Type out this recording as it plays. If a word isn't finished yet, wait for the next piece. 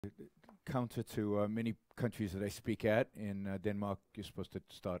counter to many countries that I speak at. In Denmark, you're supposed to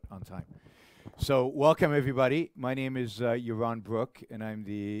start on time. So welcome everybody. My name is Yaron Brook, and I'm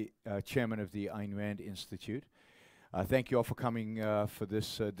the chairman of the Ayn Rand Institute. Thank you all for coming for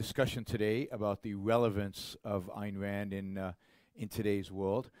this discussion today about the relevance of Ayn Rand in today's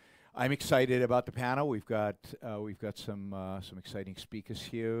world. I'm excited about the panel. We've got some exciting speakers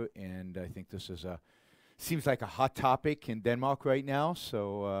here, and I think this is seems like a hot topic in Denmark right now.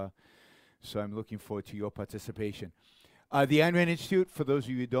 So I'm looking forward to your participation. The Ayn Rand Institute, for those of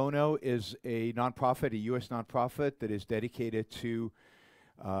you who don't know, is a nonprofit, a U.S. nonprofit that is dedicated to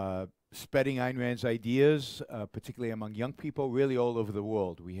spreading Ayn Rand's ideas, particularly among young people, really all over the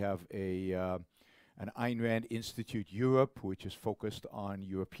world. We have an Ayn Rand Institute Europe, which is focused on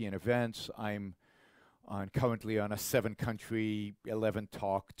European events. I'm currently on a 7-country,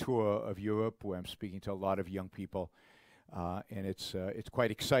 11-talk tour of Europe, where I'm speaking to a lot of young people, and it's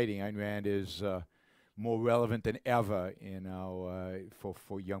quite exciting. Ayn Rand is more relevant than ever in our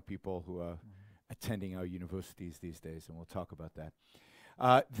for young people who are attending our universities these days, and we'll talk about that.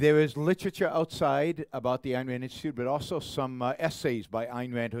 There is literature outside about the Ayn Rand Institute, but also some essays by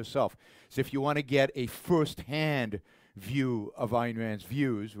Ayn Rand herself. So if you want to get a first-hand view of Ayn Rand's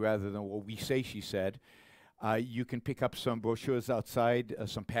views, rather than what we say she said, you can pick up some brochures outside,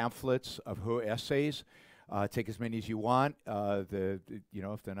 some pamphlets of her essays. Take as many as you want. If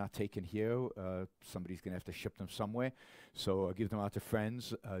they're not taken here, somebody's going to have to ship them somewhere. So give them out to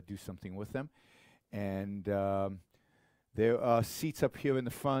friends, do something with them. And there are seats up here in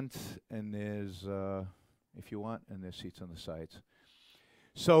the front, and there's, if you want, and there's seats on the sides.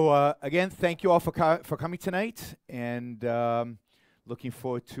 So again, thank you all for coming tonight, and looking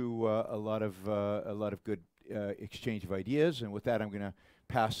forward to a lot of good exchange of ideas. And with that, I'm going to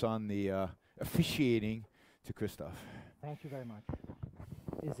pass on the officiating to Christoph. Thank you very much.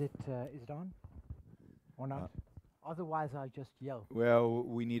 Is it on or not? Otherwise, I'll just yell. Well,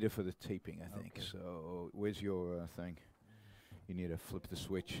 we need it for the taping, I think. So where's your thing? You need to flip the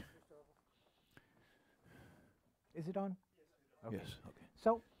switch. Is it on? Okay. Yes. Okay.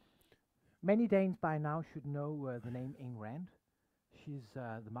 So, many Danes by now should know the name Ayn Rand. She's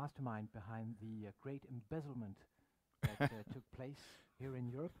the mastermind behind the great embezzlement that took place here in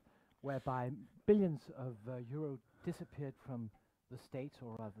Europe, whereby billions of euro disappeared from the states,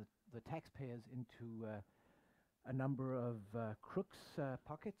 or rather the taxpayers, into a number of crooks'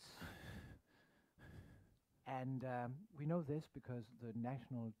 pockets. And we know this because the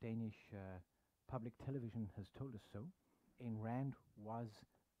national Danish public television has told us so. Ayn Rand was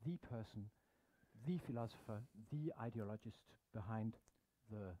the person, the philosopher, the ideologist behind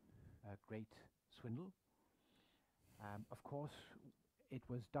the great swindle. Of course, it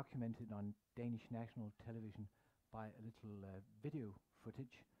was documented on Danish national television by a little video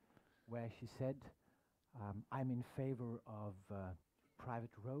footage where she said, I'm in favor of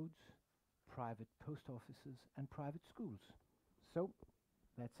private roads, private post offices, and private schools. So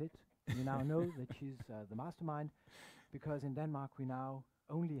that's it. You now know that she's the mastermind, because in Denmark we now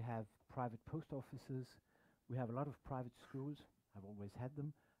only have private post offices, we have a lot of private schools, I've always had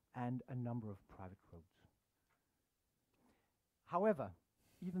them, and a number of private roads. However,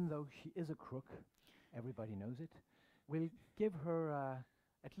 even though she is a crook, everybody knows it, we'll give her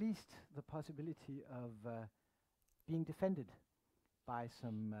at least the possibility of being defended by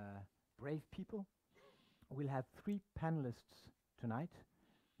some brave people. We'll have 3 panelists tonight.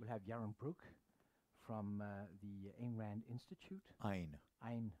 We'll have Yaron Brook from the Ayn Rand Institute. Ayn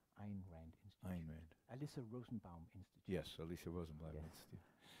Rand Institute. Ayn Rand. Alyssa Rosenbaum Institute. Yes, Alyssa Rosenbaum Institute.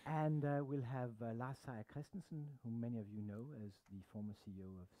 And we'll have Lars Seier Christensen, whom many of you know as the former CEO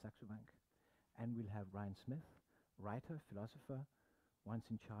of Saxo Bank. And we'll have Ryan Smith, writer, philosopher, once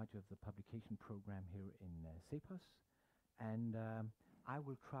in charge of the publication program here in Cepos. And I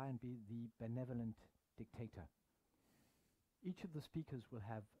will try and be the benevolent dictator. Each of the speakers will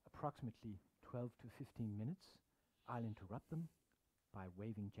have approximately 12 to 15 minutes. I'll interrupt them by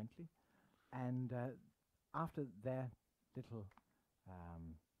waving gently. And after their little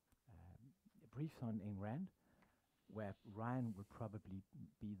briefs on Ayn Rand, where Ryan will probably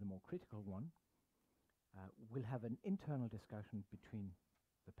be the more critical one, we'll have an internal discussion between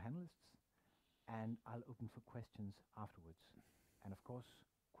the panelists, and I'll open for questions afterwards. And of course,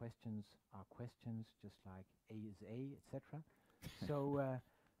 questions are questions, just like A is A, etc.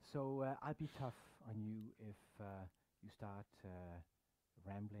 So I'll be tough on you if you start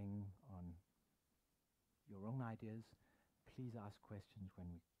rambling on your own ideas. Please ask questions when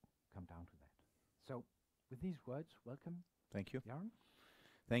we come down to that. So, with these words, welcome. Thank you. Yaron?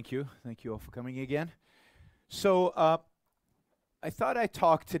 Thank you. Thank you all for coming again. So, I thought I'd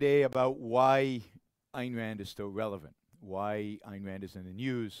talk today about why Ayn Rand is still relevant, why Ayn Rand is in the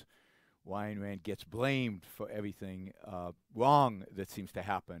news, why Ayn Rand gets blamed for everything wrong that seems to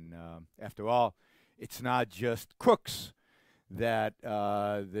happen. After all, it's not just crooks that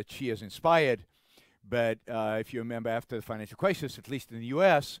she has inspired, but if you remember after the financial crisis, at least in the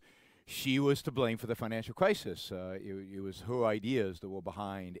U.S., she was to blame for the financial crisis. It was her ideas that were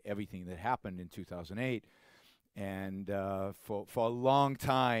behind everything that happened in 2008. And for a long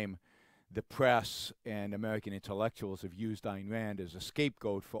time, the press and American intellectuals have used Ayn Rand as a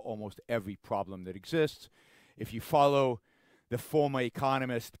scapegoat for almost every problem that exists. If you follow the former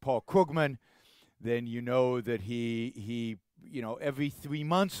economist Paul Krugman, then you know that he every 3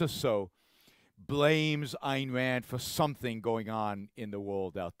 months or so blames Ayn Rand for something going on in the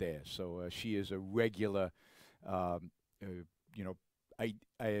world out there. So she is a regular, a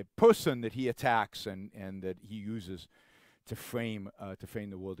person that he attacks and that he uses to frame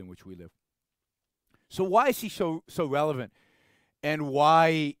the world in which we live. So why is she so relevant, and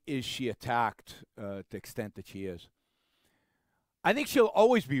why is she attacked to the extent that she is? I think she'll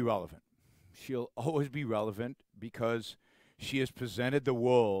always be relevant. She'll always be relevant because she has presented the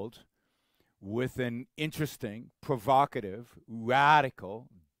world with an interesting, provocative, radical,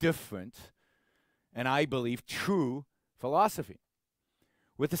 different, and I believe true philosophy,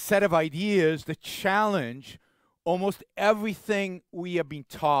 with a set of ideas that challenge almost everything we have been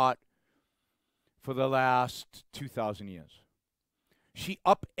taught for the last 2,000 years. She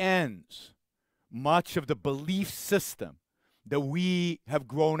upends much of the belief system that we have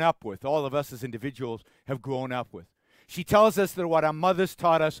grown up with, all of us as individuals have grown up with. She tells us that what our mothers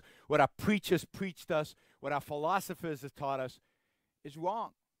taught us, what our preachers preached us, what our philosophers have taught us is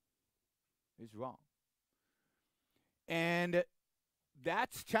wrong. Is wrong. And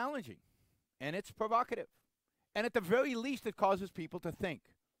that's challenging, and it's provocative. And at the very least, it causes people to think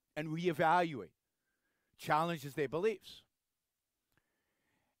and reevaluate, challenges their beliefs.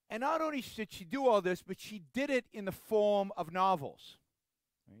 And not only did she do all this, but she did it in the form of novels.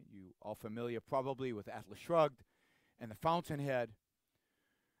 Right? You all familiar probably with Atlas Shrugged and The Fountainhead.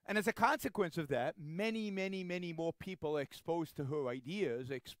 And as a consequence of that, many, many, many more people are exposed to her ideas,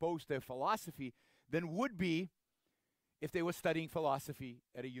 exposed to her philosophy, than would be if they were studying philosophy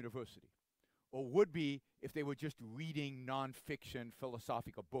at a university, or would be if they were just reading nonfiction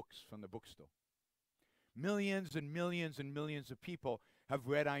philosophical books from the bookstore. Millions and millions and millions of people have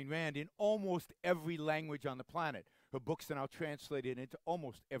read Ayn Rand in almost every language on the planet. Her books are now translated into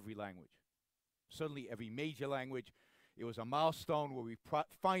almost every language, certainly every major language. It was a milestone where we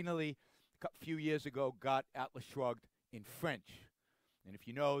finally, a few years ago, got Atlas Shrugged in French. And if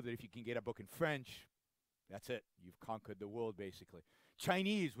you know that if you can get a book in French, that's it. You've conquered the world, basically.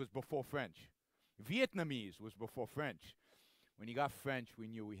 Chinese was before French. Vietnamese was before French. When you got French, we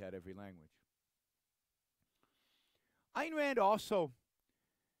knew we had every language. Ayn Rand also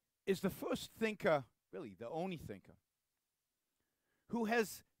is the first thinker, really the only thinker, who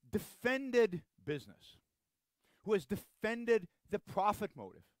has defended business, who has defended the profit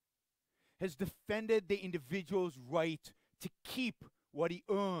motive, has defended the individual's right to keep what he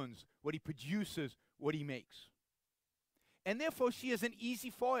earns, what he produces, what he makes. And therefore, she is an easy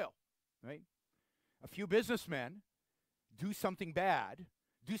foil, right? A few businessmen do something bad,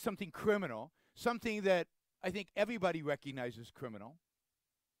 do something criminal, something that I think everybody recognizes criminal,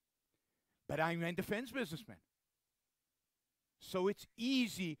 but Ayn Rand defends businessmen. So it's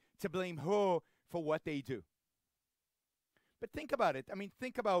easy to blame her for what they do. But think about it. I mean,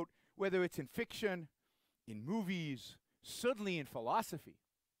 think about whether it's in fiction, in movies, certainly in philosophy.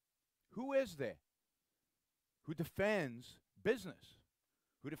 Who is there who defends business,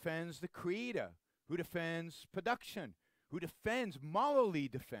 who defends the creator, who defends production, who morally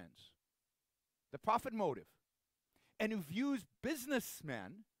defends the profit motive, and who views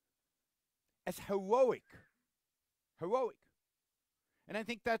businessmen as heroic? And I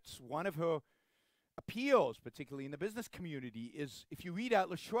think that's one of her appeals, particularly in the business community, is if you read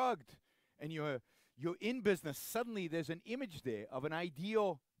Atlas Shrugged and you're in business, suddenly there's an image there of an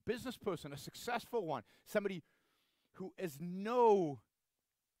ideal business person, a successful one, somebody who has no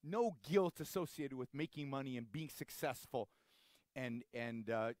guilt associated with making money and being successful and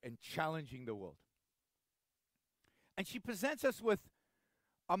challenging the world. And she presents us with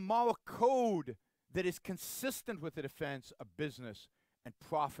a moral code that is consistent with the defense of business and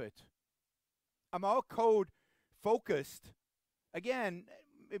profit. A moral code focused, again,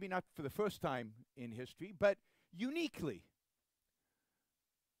 maybe not for the first time in history, but uniquely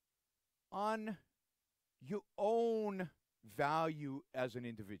on your own value as an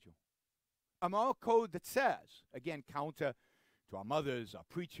individual. A moral code that says, again, counter to our mothers, our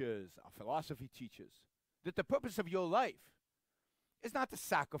preachers, our philosophy teachers, that the purpose of your life is not to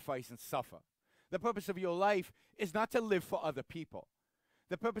sacrifice and suffer. The purpose of your life is not to live for other people.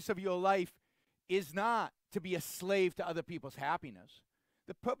 The purpose of your life is not to be a slave to other people's happiness.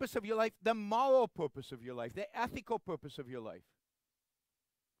 The purpose of your life, the moral purpose of your life, the ethical purpose of your life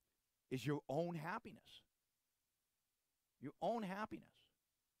is your own happiness. Your own happiness.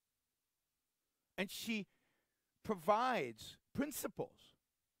 And she provides principles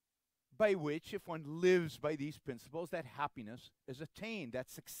by which, if one lives by these principles, that happiness is attained, that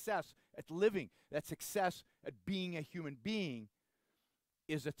success at living, that success at being a human being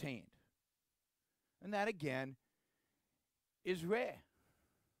is attained. And that, again, is rare,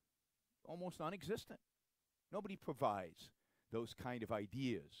 almost non-existent. Nobody provides those kind of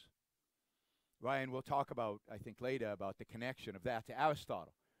ideas. Ryan will talk about, I think later, about the connection of that to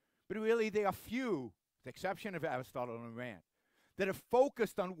Aristotle. But really, there are few, with the exception of Aristotle and Rand, that are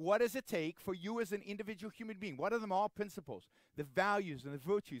focused on what does it take for you as an individual human being. What are the moral principles, the values and the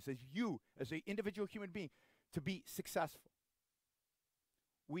virtues as you, as an individual human being, to be successful?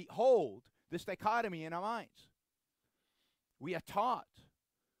 We hold this dichotomy in our minds. We are taught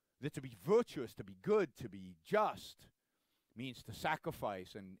that to be virtuous, to be good, to be just, means to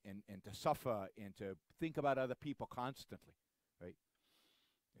sacrifice and to suffer and to think about other people constantly, right?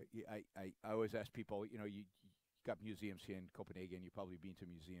 I always ask people, you got museums here in Copenhagen, you've probably been to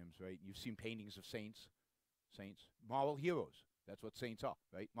museums, right? You've seen paintings of saints, moral heroes. That's what saints are,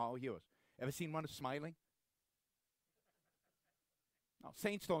 right? Moral heroes. Ever seen one smiling? No,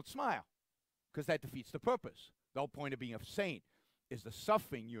 saints don't smile because that defeats the purpose. The whole point of being a saint is the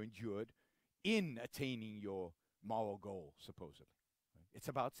suffering you endured in attaining your moral goal, supposedly. Right? It's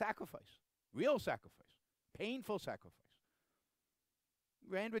about sacrifice, real sacrifice, painful sacrifice.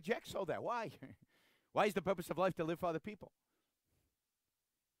 Rand rejects all that. Why? Why is the purpose of life to live for other people?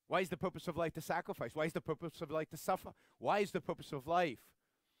 Why is the purpose of life to sacrifice? Why is the purpose of life to suffer? Why is the purpose of life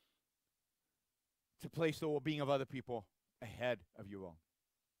to place the well-being of other people ahead of your own?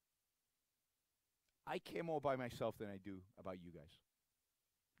 I care more about myself than I do about you guys.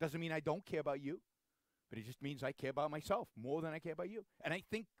 Doesn't mean I don't care about you, but it just means I care about myself more than I care about you. And I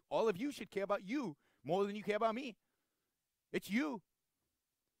think all of you should care about you more than you care about me. It's you.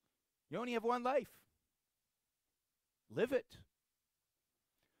 You only have one life. Live it.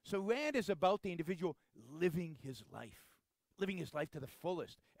 So Rand is about the individual living his life to the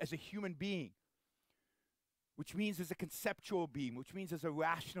fullest as a human being, which means as a conceptual being, which means as a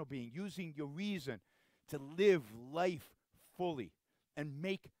rational being, using your reason to live life fully and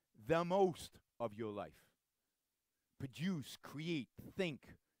make the most of your life. Produce, create, think,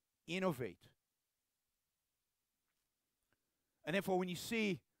 innovate. And therefore, when you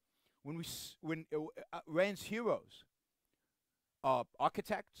see, when Rand's heroes are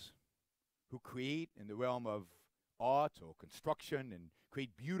architects who create in the realm of art or construction and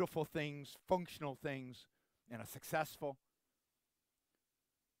create beautiful things, functional things, and are successful.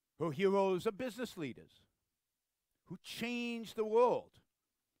 Her heroes are business leaders who change the world,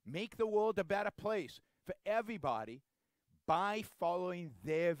 make the world a better place for everybody by following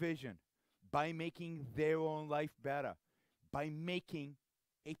their vision, by making their own life better, by making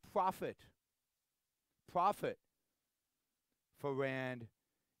a profit. Profit, for Rand,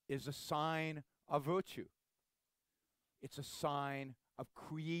 is a sign of virtue. It's a sign of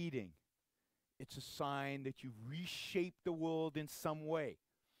creating. It's a sign that you've reshaped the world in some way,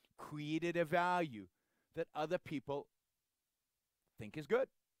 created a value that other people think is good.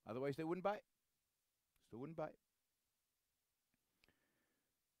 Otherwise, they wouldn't buy it. Still wouldn't buy it.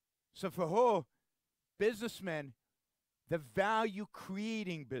 So for her, businessmen, the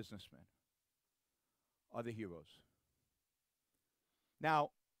value-creating businessmen, are the heroes.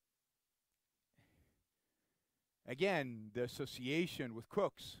 Now, again, the association with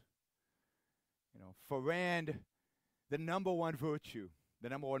crooks. For Rand, the number one virtue, the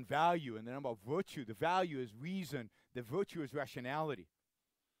number one value, and the number of virtue, the value is reason, the virtue is rationality.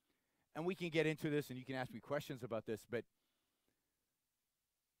 And we can get into this, and you can ask me questions about this, but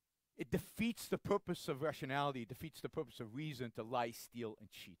it defeats the purpose of rationality, it defeats the purpose of reason to lie, steal, and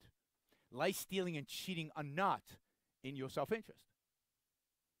cheat. Lie, stealing, and cheating are not in your self-interest.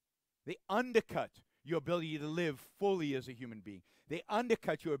 They undercut your ability to live fully as a human being. They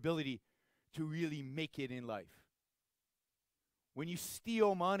undercut your ability to really make it in life. When you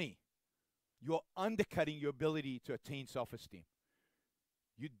steal money, you're undercutting your ability to attain self-esteem.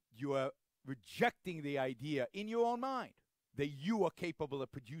 You are rejecting the idea in your own mind that you are capable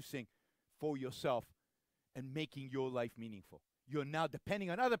of producing for yourself and making your life meaningful. You're now depending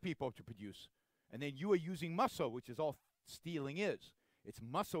on other people to produce. And then you are using muscle, which is all stealing is. It's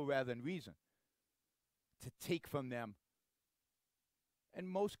muscle rather than reason. To take from them. And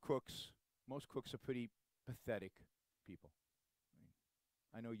most crooks are pretty pathetic people.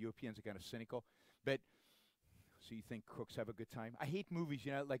 I know Europeans are kind of cynical, but so you think crooks have a good time? I hate movies,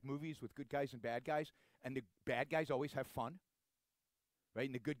 like movies with good guys and bad guys, and the bad guys always have fun, right?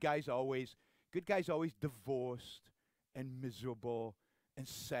 And the good guys always divorced and miserable and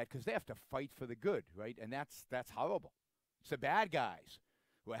sad because they have to fight for the good, right? And that's horrible. It's the bad guys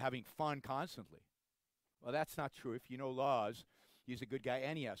who are having fun constantly. Well, that's not true. If you know Lars, he's a good guy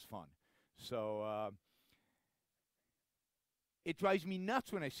and he has fun. So it drives me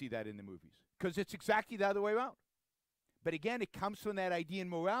nuts when I see that in the movies because it's exactly the other way around. But again, it comes from that idea in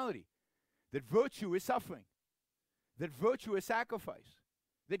morality that virtue is suffering, that virtue is sacrifice,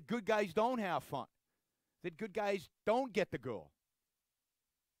 that good guys don't have fun, that good guys don't get the girl.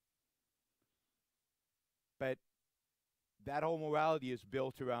 But that whole morality is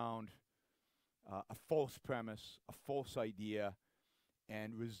built around a false premise, a false idea,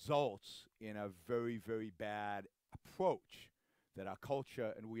 and results in a very, very bad approach that our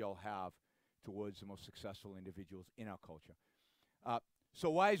culture and we all have towards the most successful individuals in our culture.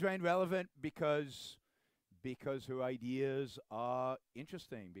 So why is Rand relevant? Because her ideas are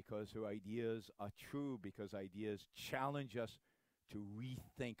interesting, because her ideas are true, because ideas challenge us to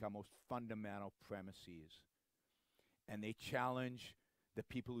rethink our most fundamental premises. And they challenge the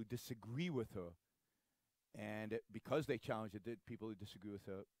people who disagree with her. And because they challenge the people who disagree with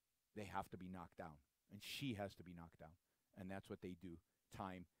her, they have to be knocked down. And she has to be knocked down. And that's what they do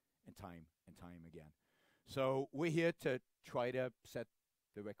time and time and time again. So we're here to try to set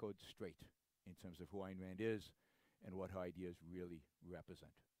the record straight in terms of who Ayn Rand is and what her ideas really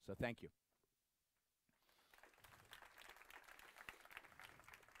represent. So thank you.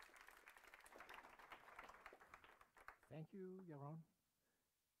 Thank you, Yaron.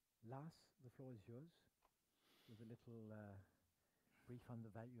 Lars, the floor is yours with a little brief on the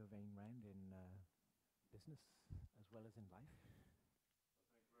value of Ayn Rand in business as well as in life. Well,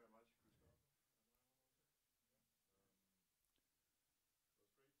 thank you very much, Christopher. It was great to be here together with Yaron, of course,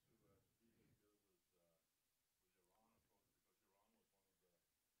 because Yaron was one of the, really the first guy that I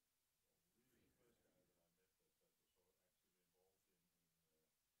met that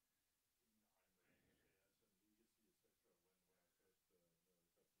was sort of actively involved in Ayn Rand affairs and legacy, etc. When I first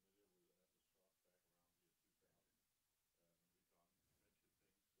got familiar with Atlas Shrugged back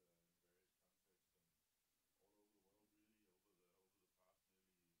around the year 2000, and we've done plenty of things in various contexts and all over the world, really, over the past nearly 18 years or something like that. So it's great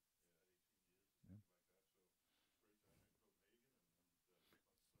to have you in Copenhagen, and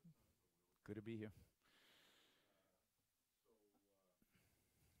it's much pleasure. So we always Good to be here. Yaron is chairman of the Institute. I'm actually on the board also,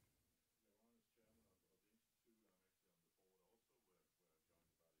 where I joined about a year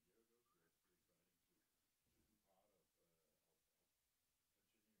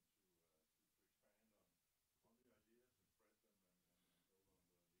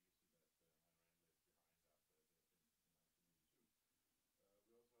So that's pretty exciting to be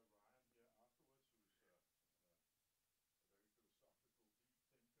part of continuing to expand on the ideas and spread them and build on the legacy that Ayn Rand left behind after her death in 1982. We also have Ryan here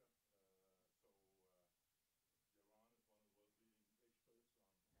afterwards, who's a very philosophical, deep thinker.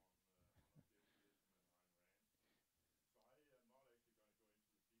 Yaron is one of the world's leading experts on objectivism and Ayn Rand. So I am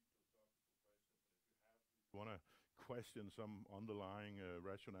not actually going to go into the deep philosophical questions, and if you want to question some underlying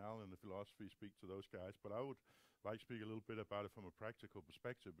rationale in the philosophy, speak to those guys. But I would like to speak a little bit about it from a practical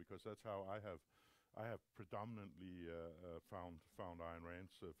perspective, because that's how I have predominantly found Ayn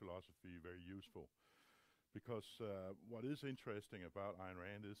Rand's philosophy very useful. Because what is interesting about Ayn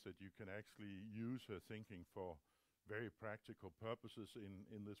Rand is that you can actually use her thinking for very practical purposes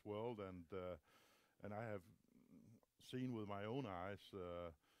in this world, and I have seen with my own eyes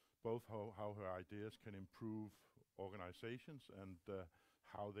both how her ideas can improve organizations and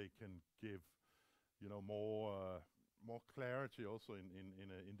how they can give, more clarity also in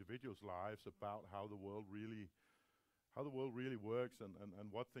individuals' lives about how the world really works, and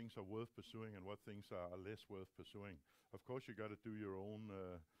what things are worth pursuing and what things are less worth pursuing. Of course, you got to do your own.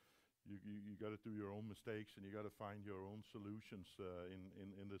 You got to do your own mistakes, and you got to find your own solutions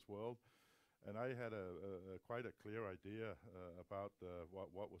in this world. And I had quite a clear idea about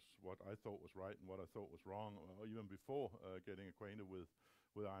what I thought was right and what I thought was wrong, even before getting acquainted with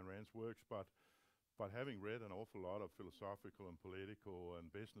Ayn Rand's works. But having read an awful lot of philosophical and political and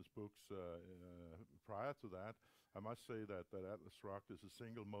business books prior to that, I must say that Atlas Shrugged is the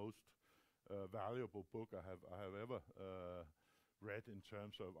single most valuable book I have ever read in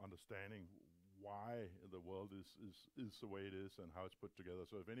terms of understanding why the world is the way it is and how it's put together.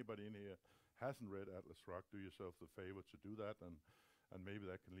 So if anybody in here hasn't read Atlas Shrugged, do yourself the favor to do that, and maybe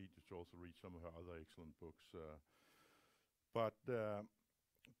that can lead you to also read some of her other excellent books. But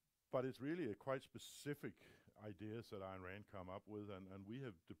it's really a quite specific ideas that Ayn Rand come up with, and we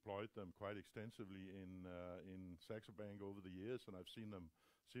have deployed them quite extensively in Saxo Bank over the years, and I've seen them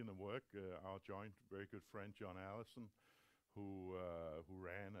work. Our joint very good friend John Allison, who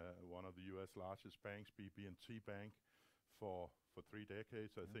ran one of the U.S. largest banks, BB&T Bank, for 3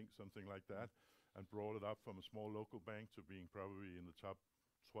 decades, I think, something like that, and brought it up from a small local bank to being probably in the top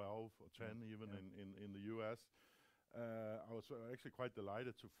 12 or 10 even in the U.S. I was actually quite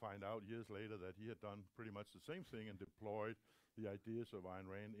delighted to find out years later that he had done pretty much the same thing and deployed the ideas of Ayn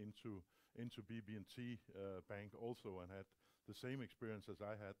Rand into BB&T Bank also, and had the same experience as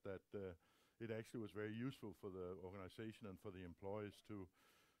I had, that it actually was very useful for the organization and for the employees to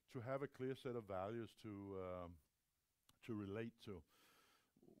have a clear set of values to relate to.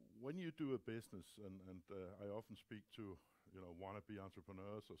 When you do a business, and I often speak to wannabe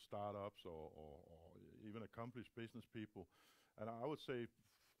entrepreneurs or startups or even accomplished business people, and I would say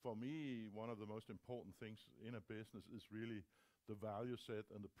for me one of the most important things in a business is really the value set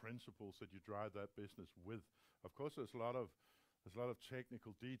and the principles that you drive that business with. Of course, there's a lot of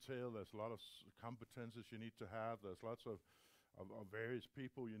technical detail. There's a lot of competences you need to have. There's lots of various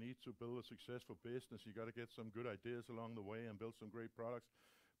people you need to build a successful business. You got to get some good ideas along the way and build some great products.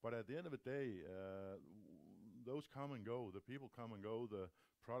 But at the end of the day, those come and go. The people come and go. The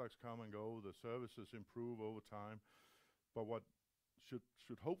products come and go. The services improve over time. But what should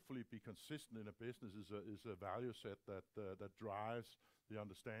hopefully be consistent in a business is a value set that drives the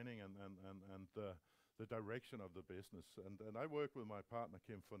understanding and the direction of the business. And I work with my partner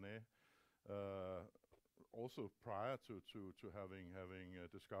Kim Fournet, also prior to having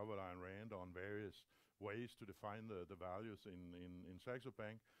discovered Ayn Rand, on various ways to define the values in Saxo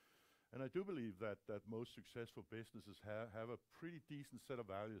Bank. And I do believe that most successful businesses have a pretty decent set of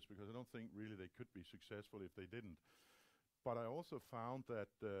values, because I don't think really they could be successful if they didn't. But I also found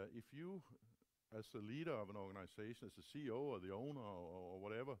that if you, as the leader of an organization, as the CEO or the owner or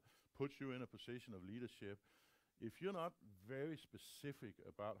whatever, puts you in a position of leadership, if you're not very specific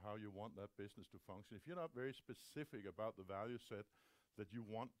about how you want that business to function, if you're not very specific about the value set that you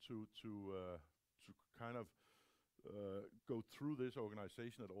want to kind of go through this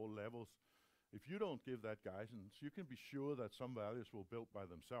organization at all levels, if you don't give that guidance, you can be sure that some values will build by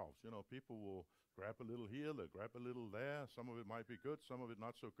themselves. People will grab a little here, they'll grab a little there. Some of it might be good, some of it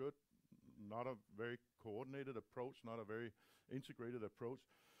not so good. Not a very coordinated approach, not a very integrated approach.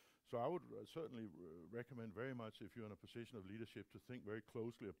 So I would certainly recommend very much, if you're in a position of leadership, to think very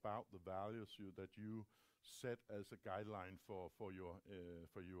closely about the values that you set as a guideline for your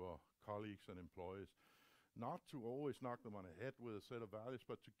colleagues and employees. Not to always knock them on the head with a set of values,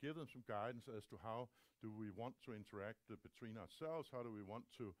 but to give them some guidance as to how do we want to interact between ourselves, how do we want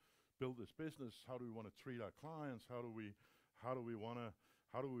to build this business, how do we want to treat our clients, how do we want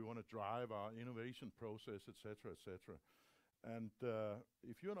to drive our innovation process, etc., etc. And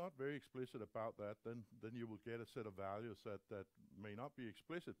if you're not very explicit about that, then you will get a set of values that may not be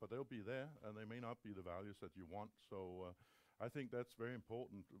explicit, but they'll be there, and they may not be the values that you want. So I think that's very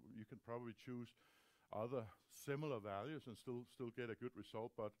important. You can probably choose other similar values and still get a good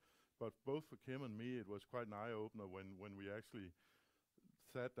result. But both for Kim and me, it was quite an eye-opener when we actually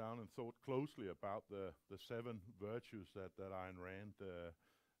sat down and thought closely about the 7 virtues that Ayn Rand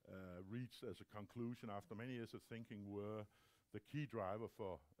reached as a conclusion after many years of thinking were the key driver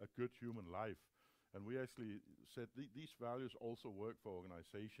for a good human life. And we actually said these values also work for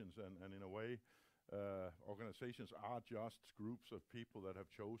organizations, and in a way, organizations are just groups of people that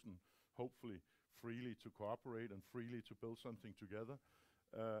have chosen, hopefully, freely to cooperate and freely to build something together.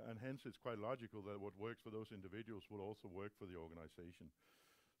 And hence it's quite logical that what works for those individuals will also work for the organization.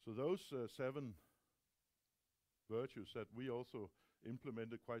 So those 7 virtues that we also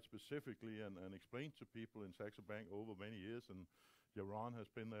implemented quite specifically and explained to people in Saxo Bank over many years, and Yaron has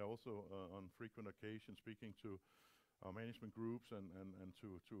been there also on frequent occasions speaking to our management groups and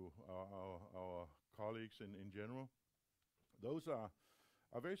to our colleagues in general. Those are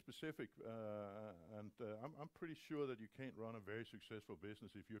very specific, and I'm pretty sure that you can't run a very successful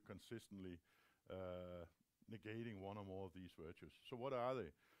business if you're consistently negating one or more of these virtues. So what are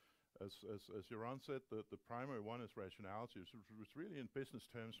they? As Yaron said, the primary one is rationality, which really in business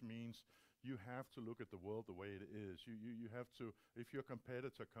terms means you have to look at the world the way it is. You have to, if your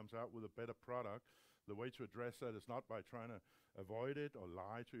competitor comes out with a better product, the way to address that is not by trying to avoid it or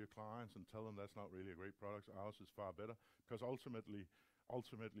lie to your clients and tell them that's not really a great product, ours is far better, because ultimately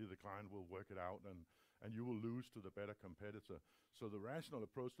the client will work it out and you will lose to the better competitor. So the rational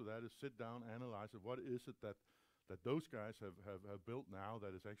approach to that is sit down, analyze it. What is it that that those guys have built now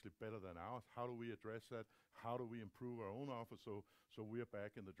that is actually better than ours. How do we address that? How do we improve our own offer so we're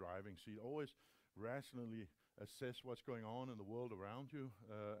back in the driving seat? Always rationally assess what's going on in the world around you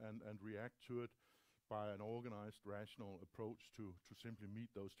and react to it by an organized, rational approach to simply meet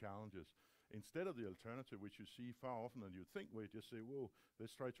those challenges. Instead of the alternative, which you see far often than you think, where you just say, whoa,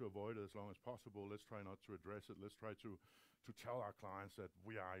 let's try to avoid it as long as possible. Let's try not to address it. Let's try to tell our clients that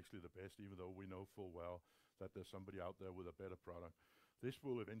we are actually the best, even though we know full well that there's somebody out there with a better product. This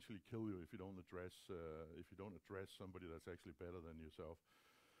will eventually kill you if you don't address somebody that's actually better than yourself.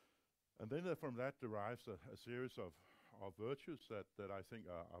 And then from that derives a series of virtues that I think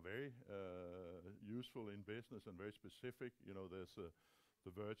are very useful in business and very specific. You know, there's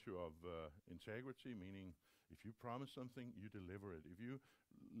the virtue of integrity, meaning if you promise something, you deliver it. If you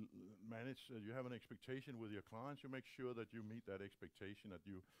you have an expectation with your clients, you make sure that you meet that expectation, that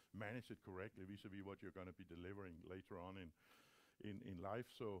you manage it correctly vis-a-vis what you're going to be delivering later on in life.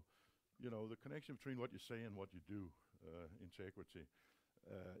 So, you know, the connection between what you say and what you do, integrity.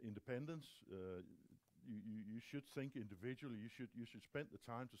 Independence, you should think individually. You should spend the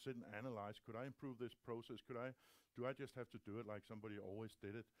time to sit and analyze. Could I improve this process? Do I just have to do it like somebody always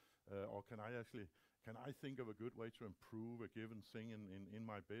did it, or can I think of a good way to improve a given thing in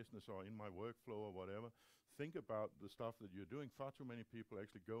my business or in my workflow or whatever? Think about the stuff that you're doing. Far too many people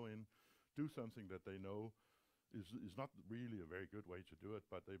actually go in, do something that they know is not really a very good way to do it,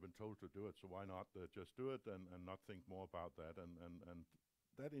 but they've been told to do it, so why not just do it and not think more about that? And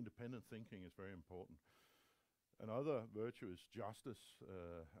that independent thinking is very important. Another virtue is justice,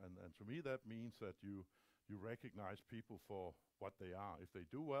 and to me that means that you recognize people for what they are. If they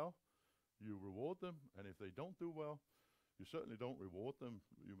do well, you reward them, and if they don't do well, you certainly don't reward them.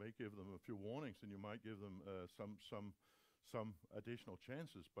 You may give them a few warnings, and you might give them some additional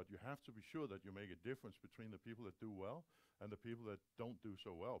chances, but you have to be sure that you make a difference between the people that do well and the people that don't do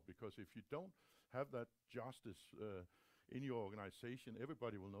so well. Because if you don't have that justice in your organization,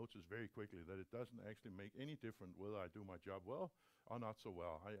 everybody will notice very quickly that it doesn't actually make any difference whether I do my job well or not so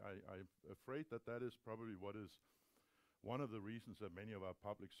well. I'm afraid that is probably what is one of the reasons that many of our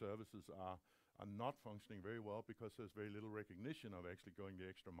public services are not functioning very well, because there's very little recognition of actually going the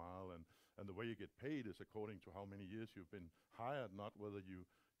extra mile, and the way you get paid is according to how many years you've been hired, not whether you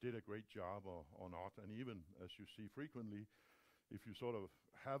did a great job or not. And even, as you see frequently, if you sort of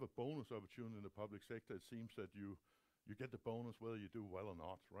have a bonus opportunity in the public sector, it seems that you get the bonus whether you do well or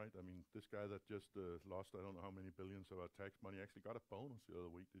not, right? I mean, this guy that just lost I don't know how many billions of our tax money actually got a bonus the other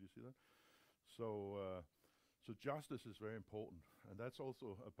week. Did you see that? So justice is very important, and that's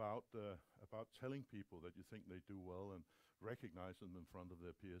also about telling people that you think they do well and recognize them in front of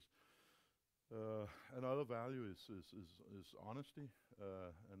their peers. Another value is honesty,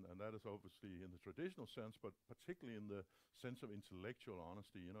 and that is obviously in the traditional sense, but particularly in the sense of intellectual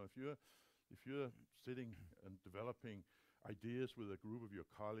honesty. You know, if you're sitting and developing ideas with a group of your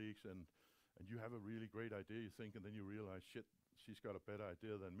colleagues, and you have a really great idea, you think, and then you realize, shit, she's got a better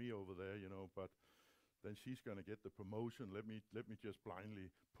idea than me over there, you know, but then she's going to get the promotion. Let me just blindly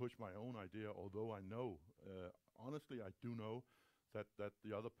push my own idea, although I know, honestly, I do know that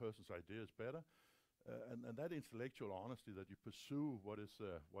the other person's idea is better. And that intellectual honesty, that you pursue what is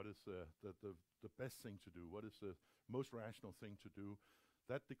the best thing to do, what is the most rational thing to do,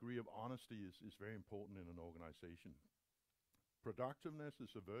 that degree of honesty is very important in an organization. Productiveness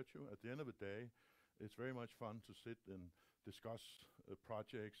is a virtue. At the end of the day, it's very much fun to sit and discuss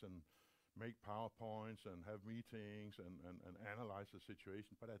projects and make PowerPoints and have meetings and analyze the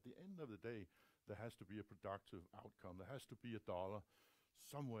situation. But at the end of the day, there has to be a productive outcome. There has to be $1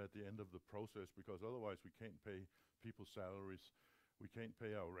 somewhere at the end of the process, because otherwise we can't pay people's salaries. We can't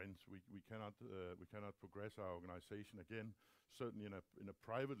pay our rents. We cannot progress our organization. Again, certainly in a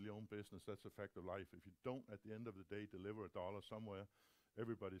privately owned business, that's a fact of life. If you don't, at the end of the day, deliver $1 somewhere,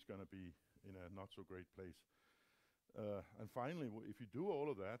 everybody's going to be in a not so great place. And finally, if you do all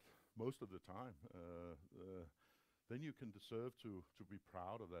of that most of the time, then you can deserve to be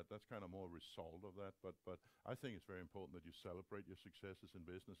proud of that. That's kind of more a result of that. But I think it's very important that you celebrate your successes in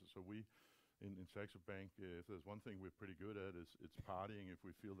businesses. So we, in Saxo Bank, if there's one thing we're pretty good at, it's partying. If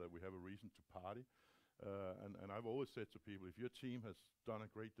we feel that we have a reason to party, and I've always said to people, if your team has done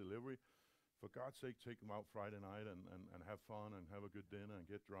a great delivery, for God's sake, take them out Friday night and have fun and have a good dinner and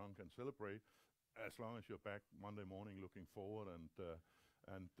get drunk and celebrate, as long as you're back Monday morning looking forward and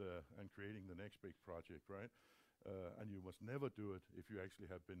creating the next big project, right? And you must never do it if you actually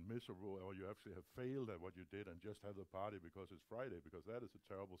have been miserable or you actually have failed at what you did and just have the party because it's Friday, because that is a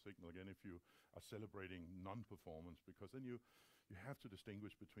terrible signal, again, if you are celebrating non-performance, because then you have to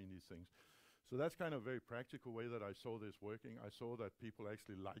distinguish between these things. So that's kind of a very practical way that I saw this working. I saw that people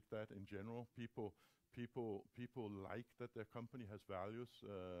actually like that in general. People like that their company has values.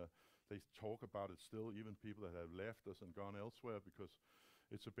 They talk about it still, even people that have left us and gone elsewhere, because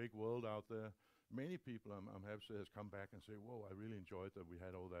it's a big world out there. Many people, I'm happy to say, has come back and say, "Whoa, I really enjoyed that we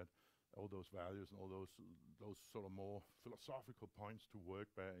had all those values and all those sort of more philosophical points to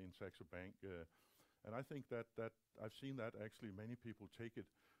work in Saxo Bank." And I think that I've seen that actually many people take it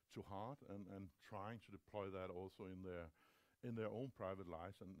to heart and trying to deploy that also in their own private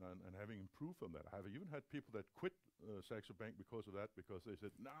lives and having improved from that. I have even had people that quit Saxo Bank because of that, because they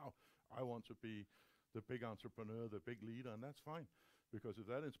said, "Now I want to be the big entrepreneur, the big leader," and that's fine. Because if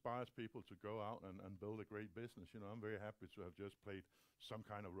that inspires people to go out and build a great business, I'm very happy to have just played some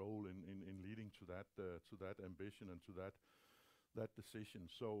kind of role in leading to that ambition and to that decision.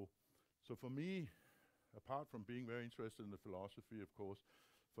 So for me, apart from being very interested in the philosophy, of course,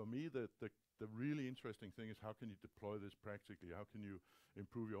 for me the really interesting thing is, how can you deploy this practically? How can you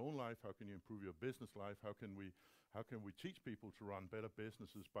improve your own life? How can you improve your business life? How can we teach people to run better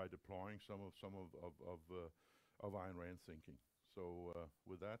businesses by deploying some of Ayn Rand's thinking? So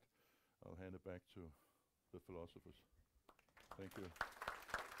with that, I'll hand it back to the philosophers. Thank you.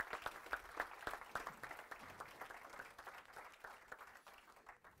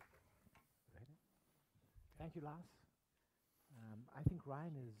 Thank you, Lars. I think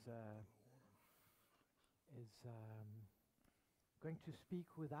Ryan is going to speak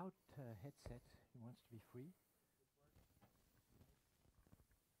without headset. He wants to be free.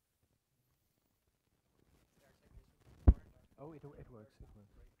 Oh, it works. It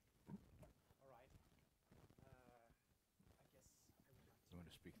works. All right. I guess I would like You want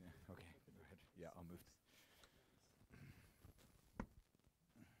to speak there? Okay, go ahead. Yeah, I'll move.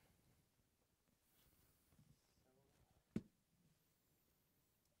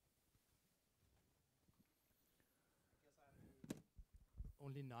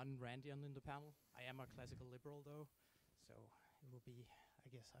 only non-Randian in the panel. I am a classical liberal, though, so it will be,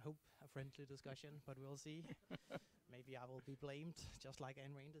 I hope, a friendly discussion, but we'll see. Maybe I will be blamed, just like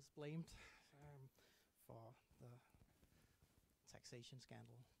Ayn Rand is blamed for the taxation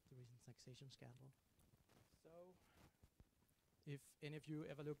scandal, the recent taxation scandal. So, if any of you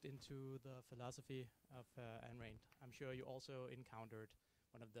ever looked into the philosophy of Ayn Rand, I'm sure you also encountered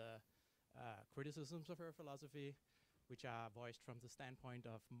one of the criticisms of her philosophy, which are voiced from the standpoint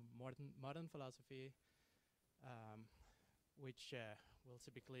of modern philosophy, which will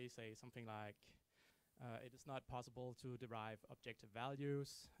typically say something like, it is not possible to derive objective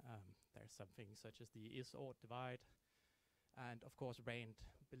values. There's something such as the is-ought divide. And of course, Rand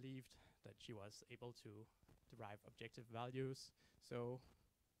believed that she was able to derive objective values. So,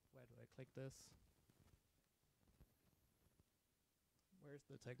 where do I click this? Where's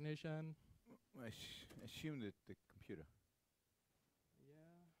the technician? I assume that the computer.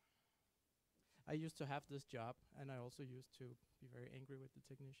 Yeah. I used to have this job, and I also used to be very angry with the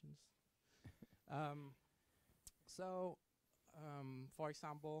technicians. For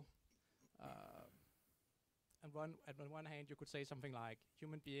example, on one hand, you could say something like,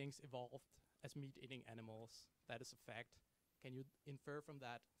 human beings evolved as meat-eating animals. That is a fact. Can you infer from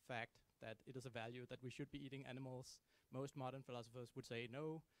that fact that it is a value that we should be eating animals? Most modern philosophers would say,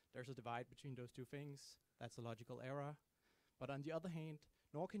 no, there's a divide between those two things. That's a logical error. But on the other hand,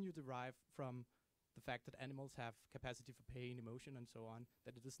 nor can you derive from the fact that animals have capacity for pain, emotion, and so on,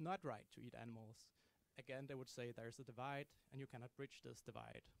 that it is not right to eat animals. Again, they would say there's a divide, and you cannot bridge this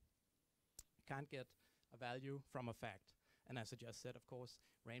divide. You can't get a value from a fact. And as I just said, of course,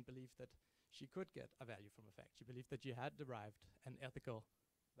 Rand believed that she could get a value from a fact. She believed that she had derived an ethical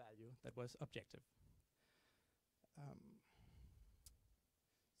value that was objective.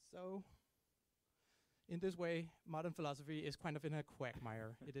 So, in this way, modern philosophy is kind of in a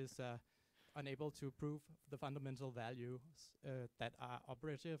quagmire. It is unable to prove the fundamental values that are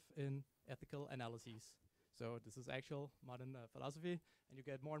operative in ethical analyses. So this is actual modern philosophy, and you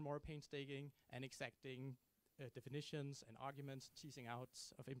get more and more painstaking and exacting definitions and arguments, teasing out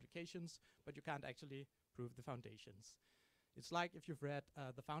of implications, but you can't actually prove the foundations. It's like if you've read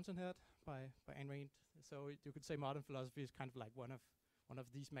The Fountainhead by Ayn Rand. So you could say modern philosophy is kind of like one of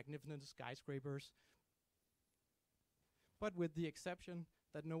these magnificent skyscrapers, but with the exception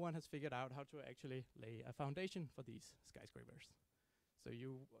that no one has figured out how to actually lay a foundation for these skyscrapers. So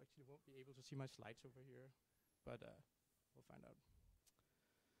you actually won't be able to see my slides over here, but we'll find out.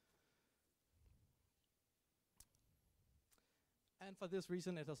 And for this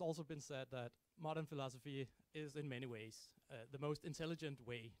reason, it has also been said that modern philosophy is in many ways the most intelligent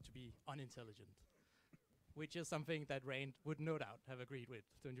way to be unintelligent. which is something that Rand would no doubt have agreed with,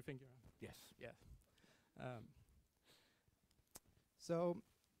 don't you think, Yaron? Yes. Yeah. So,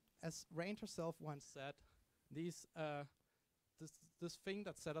 as Rand herself once said, these this thing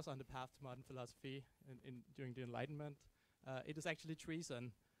that set us on the path to modern philosophy during the Enlightenment, it is actually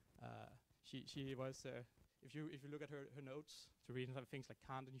treason. She was, if you look at her notes to read some things like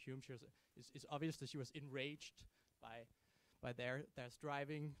Kant and Hume, it's obvious that she was enraged by their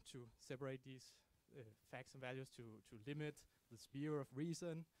striving to separate these facts and values to limit the sphere of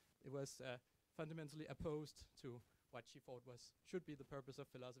reason. It was fundamentally opposed to what she thought should be the purpose of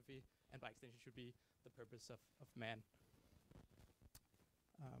philosophy, and by extension should be the purpose of man.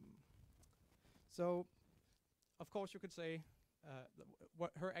 So, of course, you could say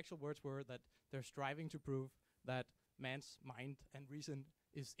what her actual words were, that they're striving to prove that man's mind and reason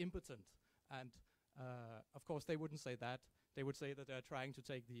is impotent. And of course, they wouldn't say that. They would say that they're trying to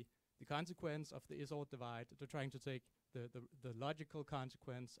take the consequence of the is-ought divide. They're trying to take the logical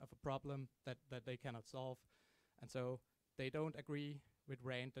consequence of a problem that they cannot solve. And so they don't agree with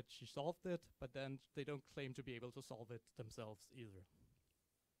Rand that she solved it, but then they don't claim to be able to solve it themselves either.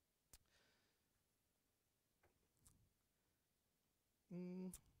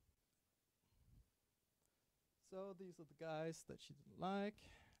 So these are the guys that she didn't like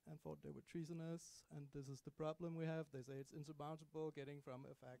and thought they were treasonous, and this is the problem we have. They say it's insurmountable, getting from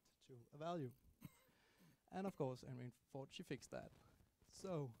a fact to a value. And of course, Ayn thought she fixed that.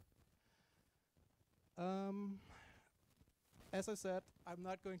 So, as I said, I'm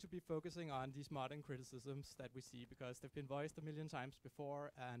not going to be focusing on these modern criticisms that we see because they've been voiced a million times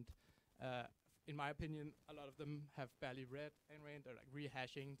before, and in my opinion, a lot of them have barely read Ayn Rand. They're like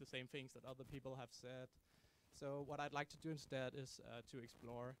rehashing the same things that other people have said. So what I'd like to do instead is to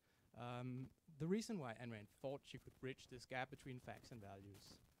explore the reason why Ayn Rand thought she could bridge this gap between facts and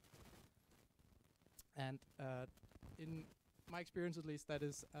values. And in my experience, at least, that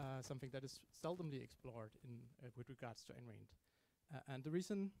is something that is seldomly explored in with regards to Ayn Rand. And the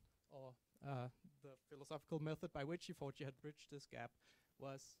reason, or the philosophical method by which she thought she had bridged this gap,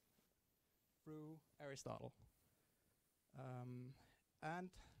 was through Aristotle. And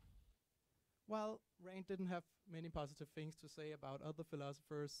while Rand didn't have many positive things to say about other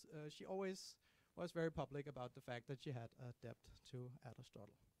philosophers, she always was very public about the fact that she had a debt to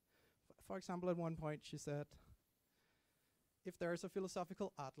Aristotle. For example, at one point she said, "If there is a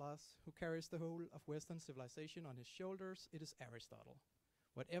philosophical atlas who carries the whole of Western civilization on his shoulders, it is Aristotle.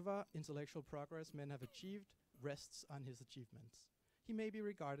 Whatever intellectual progress men have achieved rests on his achievements. He may be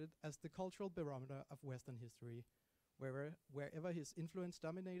regarded as the cultural barometer of Western history. Wherever his influence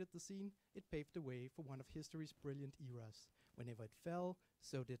dominated the scene, it paved the way for one of history's brilliant eras. Whenever it fell,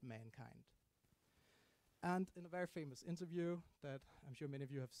 so did mankind." And in a very famous interview that I'm sure many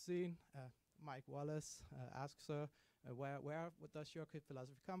of you have seen, Mike Wallace asks her, what does your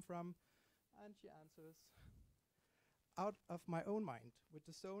philosophy come from? And she answers, "Out of my own mind, with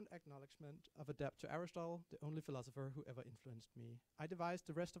the sown acknowledgement of a debt to Aristotle, the only philosopher who ever influenced me. I devised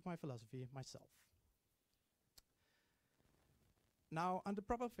the rest of my philosophy myself." Now, on the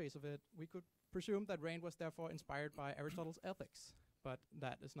proper face of it, we could presume that Rand was therefore inspired by Aristotle's ethics, but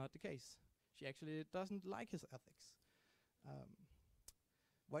that is not the case. She actually doesn't like his ethics.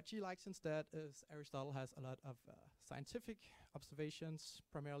 What she likes instead is Aristotle has a lot of scientific observations,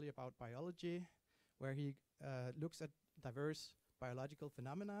 primarily about biology, where he looks at diverse biological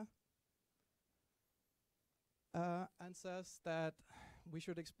phenomena and says that we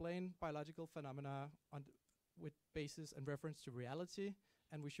should explain biological phenomena with basis and reference to reality,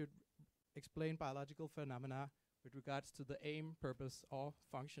 and we should explain biological phenomena with regards to the aim, purpose, or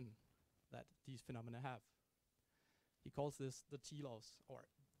function that these phenomena have. He calls this the telos, or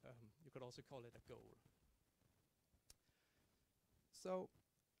you could also call it a goal. So,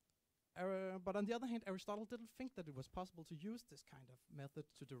 but on the other hand, Aristotle didn't think that it was possible to use this kind of method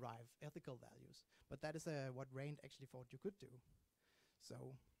to derive ethical values, but that is what Rand actually thought you could do.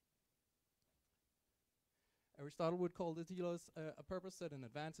 So, Aristotle would call the telos a purpose set in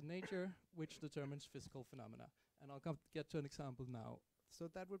advance in nature, which determines physical phenomena. And I'll get to an example now. So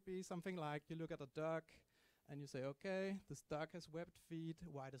that would be something like you look at a duck and you say, okay, this duck has webbed feet.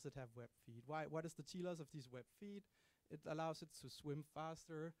 Why does it have webbed feet? What is the telos of these webbed feet? It allows it to swim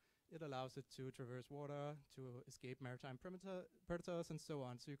faster. It allows it to traverse water, to escape maritime predators, and so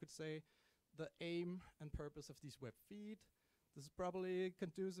on. So you could say the aim and purpose of these webbed feet. This is probably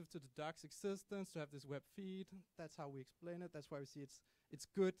conducive to the duck's existence, to have this webbed feet. That's how we explain it. That's why we see it's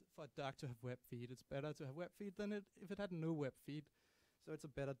good for a duck to have webbed feet. It's better to have webbed feet than if it had no webbed feet. So it's a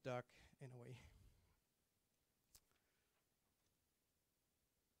better duck in a way.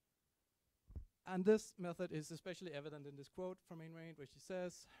 And this method is especially evident in this quote from Ayn Rand, where she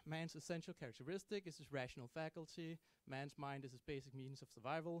says, man's essential characteristic is his rational faculty. Man's mind is his basic means of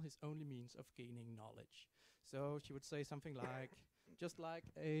survival, his only means of gaining knowledge. So she would say something like, just like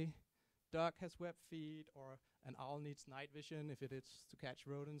a dog has webbed feet, or an owl needs night vision if it is to catch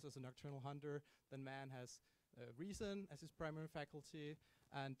rodents as a nocturnal hunter, then man has reason as his primary faculty,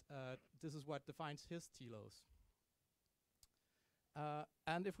 and this is what defines his telos.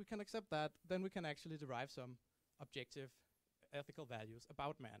 And if we can accept that, then we can actually derive some objective ethical values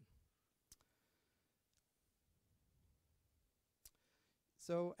about man.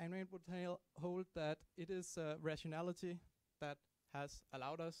 So Ayn Rand would hold that it is rationality that has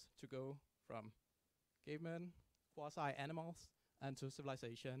allowed us to go from cavemen, quasi-animals, and to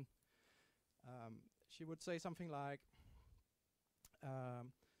civilization. She would say something like,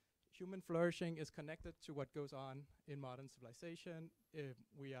 human flourishing is connected to what goes on in modern civilization.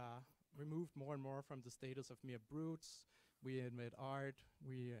 We are removed more and more from the status of mere brutes. We invent art.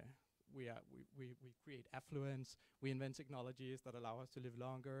 We create affluence. We invent technologies that allow us to live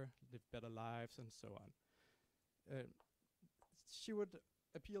longer, live better lives, and so on. She would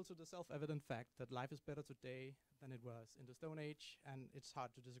appeal to the self-evident fact that life is better today than it was in the Stone Age, and it's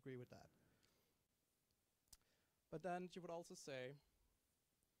hard to disagree with that. But then she would also say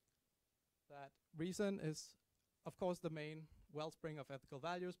that reason is, of course, the main wellspring of ethical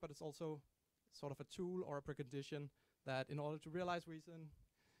values, but it's also sort of a tool or a precondition that in order to realize reason,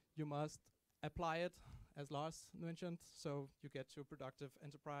 you must apply it, as Lars mentioned, so you get to productive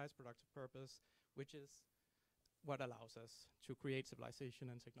enterprise, productive purpose, which is what allows us to create civilization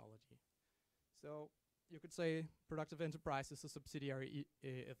and technology. So you could say productive enterprise is a subsidiary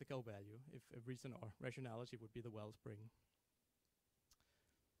ethical value, if reason or rationality would be the wellspring.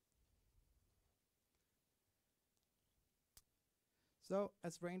 So,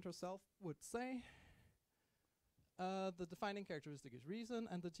 as Rand herself would say, the defining characteristic is reason,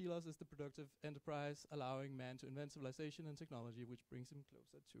 and the telos is the productive enterprise, allowing man to invent civilization and technology, which brings him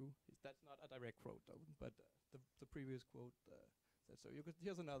closer to his. That's not a direct quote, though, but the previous quote said so.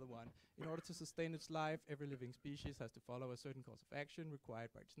 Here's another one. In order to sustain its life, every living species has to follow a certain course of action required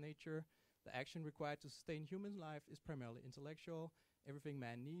by its nature. The action required to sustain human life is primarily intellectual. Everything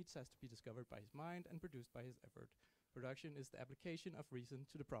man needs has to be discovered by his mind and produced by his effort. Production is the application of reason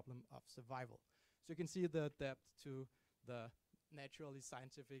to the problem of survival. So you can see the depth to the naturally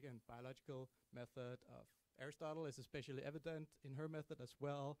scientific and biological method of Aristotle is especially evident in her method as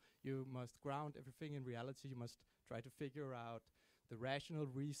well. You must ground everything in reality. You must try to figure out the rational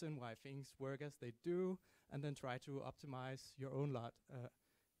reason why things work as they do, and then try to optimize your own lot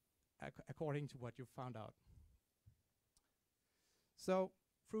according to what you found out. So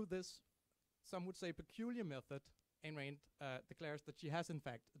through this, some would say peculiar method, Ayn Rand declares that she has in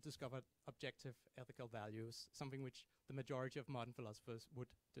fact discovered objective ethical values, something which the majority of modern philosophers would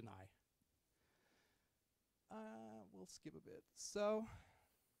deny. We'll skip a bit. So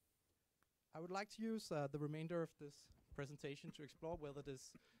I would like to use the remainder of this presentation to explore whether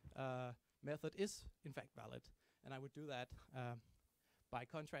this method is in fact valid. And I would do that by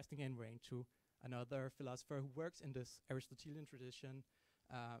contrasting Ayn Rand to another philosopher who works in this Aristotelian tradition.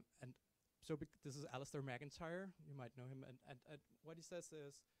 And so this is Alistair MacIntyre. You might know him. And what he says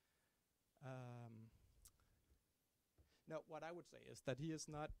is, no, what I would say is that he is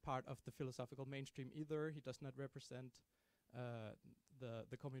not part of the philosophical mainstream either. He does not represent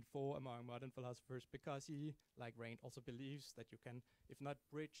the comme il faut among modern philosophers, because he, like Rand, also believes that you can, if not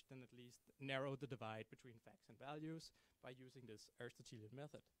bridge, then at least narrow the divide between facts and values by using this Aristotelian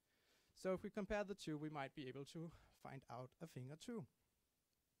method. So if we compare the two, we might be able to find out a thing or two.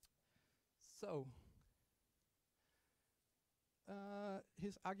 So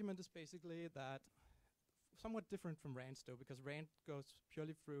his argument is basically that somewhat different from Rand's, though, because Rand goes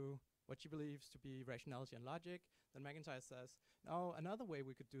purely through what she believes to be rationality and logic. Then MacIntyre says, no, another way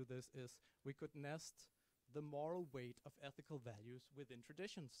we could do this is we could nest the moral weight of ethical values within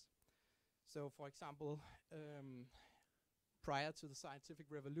traditions. So, for example, prior to the scientific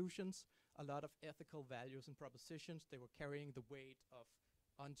revolutions, a lot of ethical values and propositions, they were carrying the weight of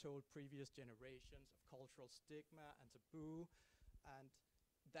untold previous generations of cultural stigma and taboo, and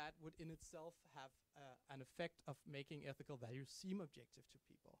that would in itself have an effect of making ethical values seem objective to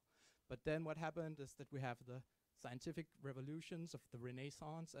people. But then what happened is that we have the scientific revolutions of the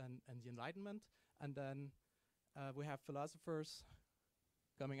Renaissance and the Enlightenment, and then we have philosophers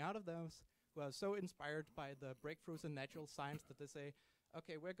coming out of those who are so inspired by the breakthroughs in natural science that they say,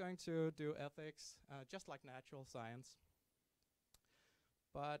 okay, we're going to do ethics just like natural science.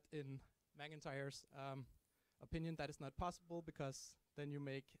 But in MacIntyre's opinion, that is not possible, because then you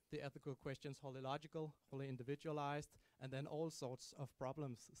make the ethical questions wholly logical, wholly individualized, and then all sorts of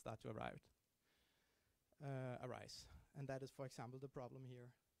problems start to arise. And that is, for example, the problem here,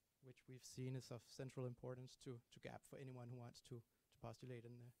 which we've seen is of central importance to GAP for anyone who wants to postulate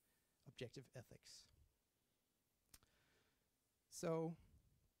an objective ethics. So,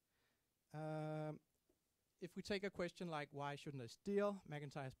 if we take a question like, why shouldn't I steal?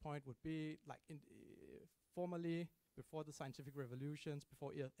 McIntyre's point would be, like, formerly, before the scientific revolutions,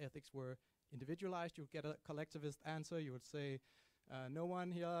 before ethics were individualized, you would get a collectivist answer. You would say, no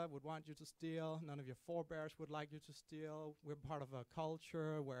one here would want you to steal. None of your forebears would like you to steal. We're part of a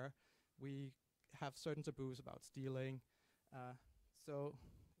culture where we have certain taboos about stealing. So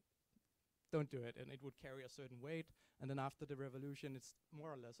don't do it. And it would carry a certain weight. And then after the revolution, it's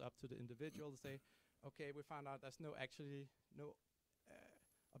more or less up to the individual to say, okay, we found out there's no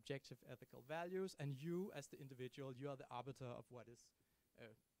objective ethical values, and you as the individual, you are the arbiter of what is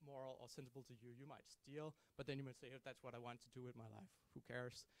moral or sensible to you. You might steal, but then you might say, oh, that's what I want to do with my life. Who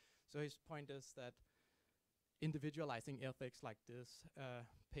cares? So his point is that individualizing ethics like this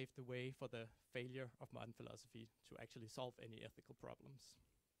paved the way for the failure of modern philosophy to actually solve any ethical problems.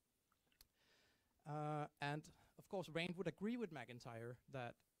 And of course, Rand would agree with McIntyre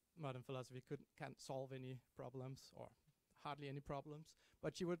that modern philosophy can't solve any problems, or hardly any problems,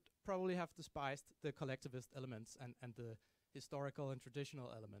 but she would probably have despised the collectivist elements and the historical and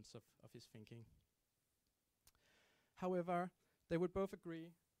traditional elements of his thinking. However, they would both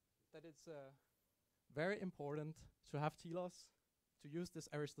agree that it's very important to have telos, to use this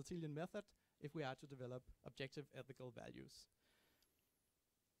Aristotelian method if we are to develop objective ethical values.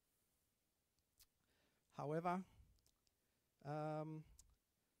 However,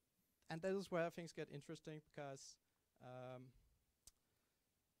 and that is where things get interesting, because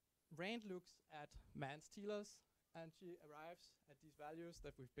Rand looks at man's telos, and she arrives at these values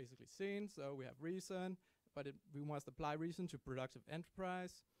that we've basically seen. So we have reason, but we must apply reason to productive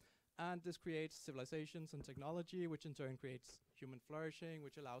enterprise. And this creates civilizations and technology, which in turn creates human flourishing,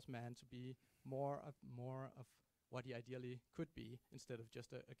 which allows man to be more of what he ideally could be, instead of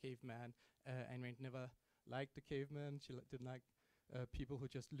just a caveman. Ayn Rand never liked the caveman. She didn't like people who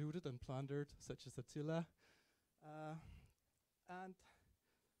just looted and plundered, such as Attila. And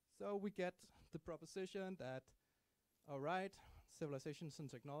so we get the proposition that, all right, civilizations and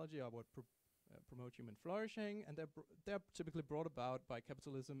technology are what promote human flourishing, and they're typically brought about by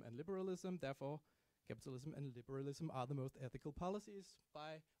capitalism and liberalism. Therefore, capitalism and liberalism are the most ethical policies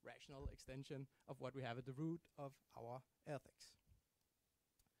by rational extension of what we have at the root of our ethics.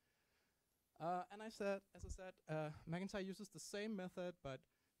 And as I said, McIntyre uses the same method, but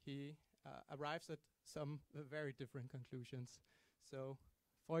he arrives at some very different conclusions. So,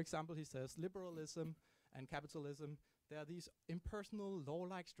 for example, he says liberalism and capitalism, they are these impersonal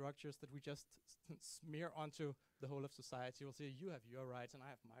law-like structures that we just smear onto the whole of society. We'll say, you have your rights and I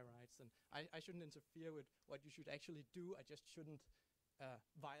have my rights, and I shouldn't interfere with what you should actually do. I just shouldn't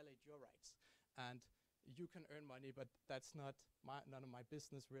violate your rights. And you can earn money, but that's none of my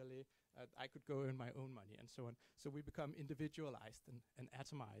business, really. I could go earn my own money, and so on. So we become individualized and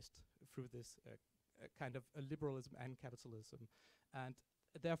atomized through this kind of liberalism and capitalism. And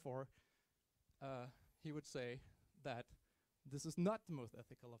therefore, he would say that this is not the most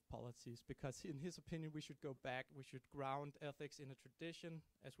ethical of policies, because in his opinion, we should go back, we should ground ethics in a tradition,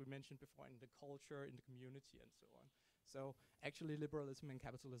 as we mentioned before, in the culture, in the community, and so on. So actually, liberalism and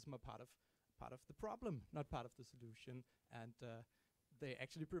capitalism are part of the problem, not part of the solution, and they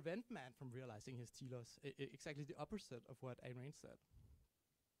actually prevent man from realizing his telos, exactly the opposite of what Ayn Rand said.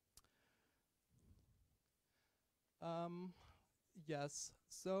 Yes,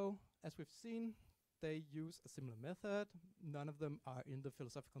 so as we've seen, they use a similar method. None of them are in the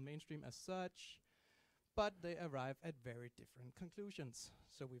philosophical mainstream as such, but they arrive at very different conclusions.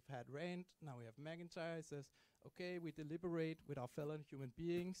 So we've had Rand, now we have McIntyre. Says, okay, we deliberate with our fellow human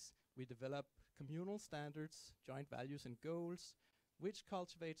beings, we develop communal standards, joint values and goals, which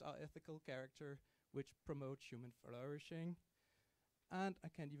cultivates our ethical character, which promotes human flourishing. And I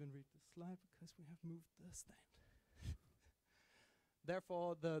can't even read the slide because we have moved the stand.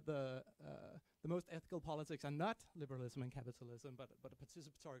 Therefore, the most ethical politics are not liberalism and capitalism, but a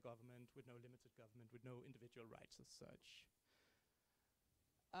participatory government with no limited government, with no individual rights as such.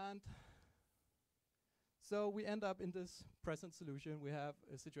 And so we end up in this present solution. We have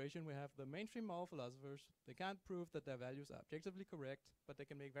a situation, we have the mainstream moral philosophers. They can't prove that their values are objectively correct, but they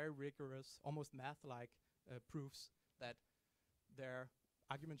can make very rigorous, almost math-like proofs that their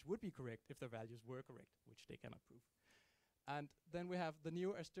arguments would be correct if their values were correct, which they cannot prove. And then we have the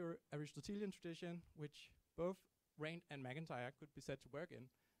new Aristotelian tradition, which both Rand and McIntyre could be said to work in.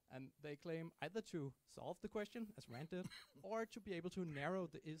 And they claim either to solve the question, as Rand did, or to be able to narrow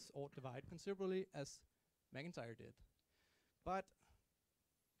the is-or divide considerably, as McIntyre did. But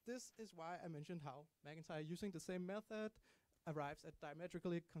this is why I mentioned how McIntyre, using the same method, arrives at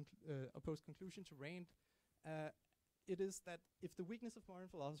diametrically opposed conclusion to Rand. It is that if the weakness of modern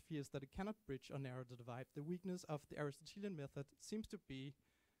philosophy is that it cannot bridge or narrow the divide, the weakness of the Aristotelian method seems to be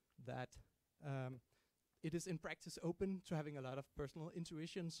that it is in practice open to having a lot of personal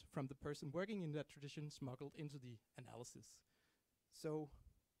intuitions from the person working in that tradition smuggled into the analysis. So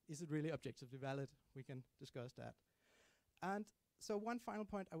is it really objectively valid? We can discuss that. And so one final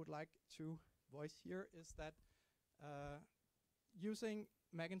point I would like to voice here is that using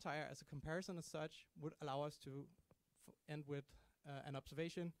McIntyre as a comparison as such would allow us to end with an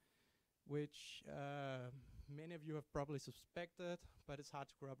observation which many of you have probably suspected, but it's hard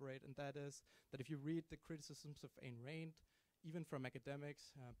to corroborate, and that is that if you read the criticisms of Ayn Rand, even from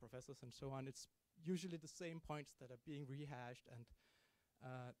academics, professors and so on, it's usually the same points that are being rehashed, and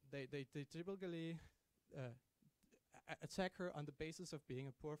they typically attack her on the basis of being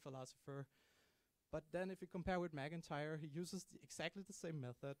a poor philosopher. But then if you compare with McIntyre, he uses exactly the same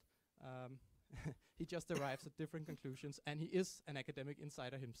method. He just arrives at different conclusions, and he is an academic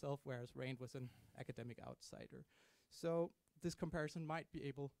insider himself, whereas Rand was an academic outsider. So this comparison might be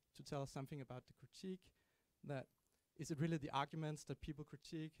able to tell us something about the critique. That is it really the arguments that people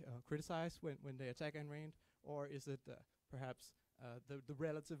criticize when they attack Ayn Rand, or is it perhaps the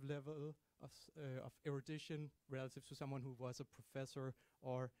relative level of erudition relative to someone who was a professor,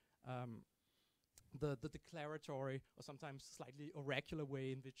 or the declaratory or sometimes slightly oracular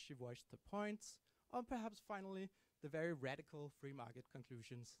way in which she voiced the points, or perhaps finally the very radical free market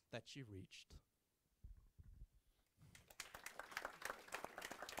conclusions that she reached.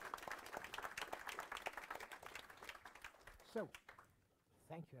 So,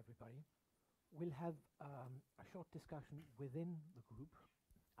 thank you everybody. We'll have a short discussion within the group.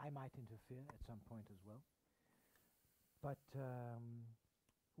 I might interfere at some point as well. But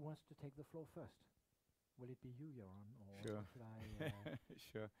who wants to take the floor first? Will it be you, Yaron, or Sure. should I?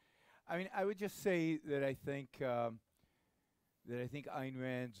 Sure. I mean, I would just say that I think Ayn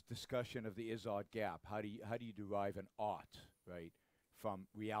Rand's discussion of the is-ought gap, how do you derive an ought, right, from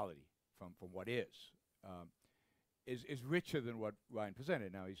reality, from what is richer than what Ryan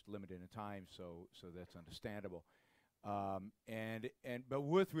presented. Now he's limited in time, so that's understandable, but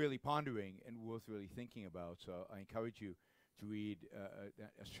worth really pondering and worth really thinking about. So I encourage you to read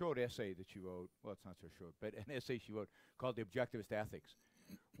a short essay that she wrote. Well, it's not so short, but an essay she wrote called "The Objectivist Ethics,"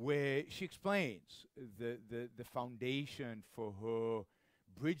 where she explains the foundation for her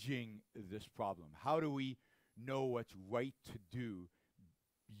bridging this problem. How do we know what's right to do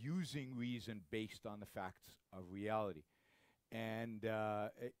using reason based on the facts of reality? And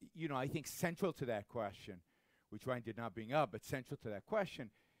I think central to that question, which Ryan did not bring up, but central to that question,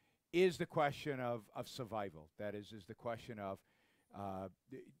 is the question of survival. That is the question of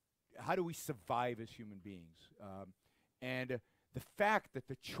how do we survive as human beings? And the fact that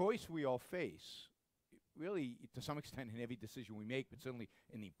the choice we all face, really to some extent in every decision we make, but certainly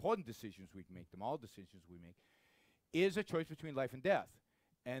in the important decisions we make, them all decisions we make, is a choice between life and death.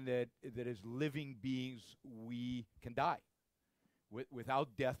 And that as living beings we can die.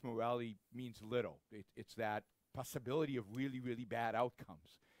 Without death, morality means little. It's that possibility of really, really bad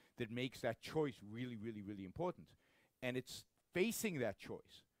outcomes that makes that choice really, really, really important. And it's facing that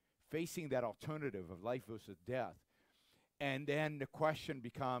choice, facing that alternative of life versus death. And then the question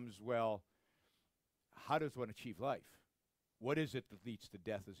becomes, well, how does one achieve life? What is it that leads to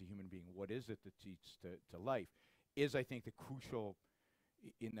death as a human being? What is it that leads to life? Is, I think, the crucial,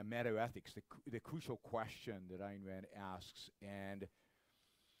 in the meta-ethics, the crucial question that Ayn Rand asks. And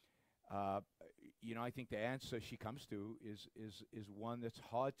I think the answer she comes to is one that's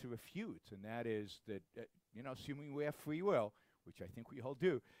hard to refute, and that is that assuming we have free will, which I think we all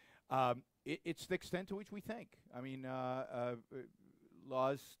do, it's the extent to which we think. I mean,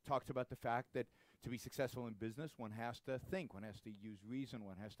 Lars talked about the fact that to be successful in business, one has to think, one has to use reason,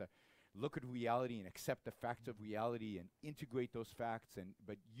 one has to look at reality and accept the facts of reality and integrate those facts,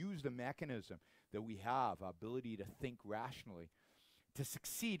 but use the mechanism that we have, our ability to think rationally, to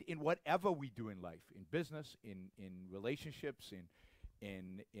succeed in whatever we do in life, in business, in relationships,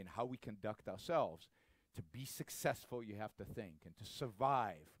 in how we conduct ourselves. To be successful, you have to think. And to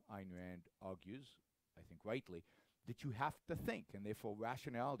survive, Ayn Rand argues, I think rightly, that you have to think, and therefore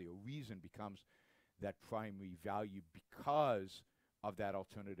rationality or reason becomes that primary value because of that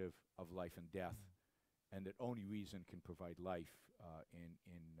alternative of life and death, and that only reason can provide life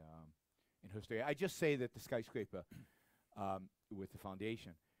in history. I just say that the skyscraper with the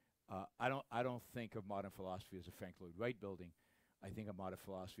foundation, I don't think of modern philosophy as a Frank Lloyd Wright building. I think of modern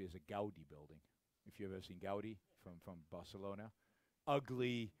philosophy as a Gaudi building. If you've ever seen Gaudi from Barcelona,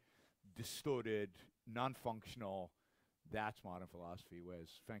 ugly, distorted, non-functional, that's modern philosophy, whereas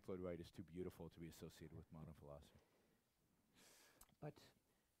Frank Lloyd Wright is too beautiful to be associated with modern philosophy. But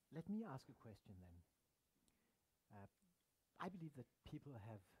let me ask a question then. I believe that people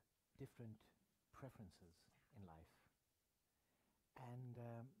have different preferences in life. And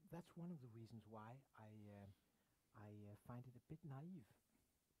that's one of the reasons why I find it a bit naive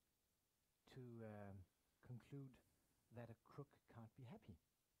to conclude that a crook can't be happy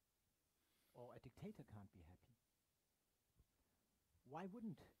or a dictator can't be happy. Why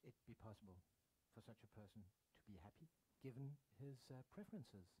wouldn't it be possible for such a person to be happy given his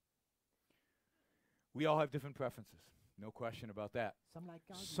preferences? We all have different preferences. No question about that. Some like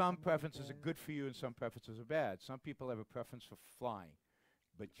Gaudi, Some like, preferences are good for you and some preferences are bad. Some people have a preference for flying,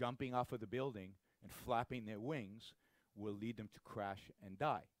 but jumping off of the building and flapping their wings will lead them to crash and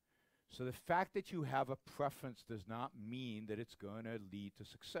die. So the fact that you have a preference does not mean that it's going to lead to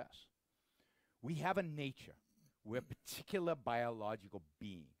success. We have a nature. We're a particular biological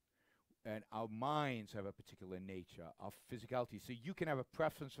being, and our minds have a particular nature, our physicality. So you can have a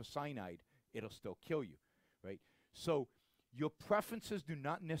preference for cyanide, it'll still kill you, right? So your preferences do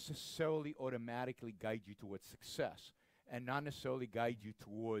not necessarily automatically guide you towards success and not necessarily guide you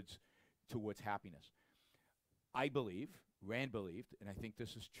towards happiness. I believe, Rand believed, and I think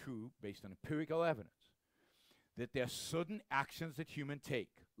this is true based on empirical evidence, that there are certain actions that humans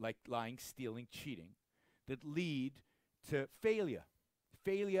take, like lying, stealing, cheating, that lead to failure.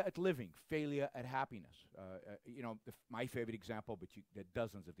 Failure at living, failure at happiness. My favorite example, but there are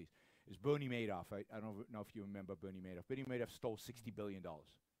dozens of these, is Bernie Madoff. I don't know if you remember Bernie Madoff. Bernie Madoff stole $60 billion.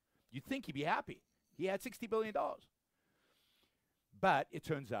 You'd think he'd be happy. He had $60 billion. But it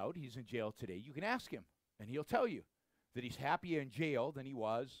turns out he's in jail today. You can ask him, and he'll tell you that he's happier in jail than he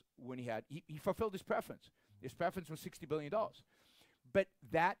was when he fulfilled his preference. His preference was $60 billion. But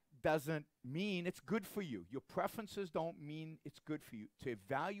that doesn't mean it's good for you. Your preferences don't mean it's good for you. To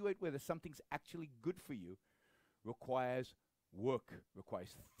evaluate whether something's actually good for you requires work,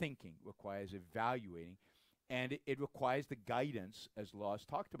 requires thinking, requires evaluating, and it requires the guidance, as Lars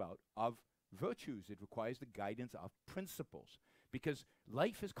talked about, of virtues. It requires the guidance of principles, because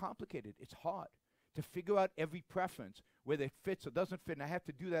life is complicated. It's hard to figure out every preference, whether it fits or doesn't fit, and I have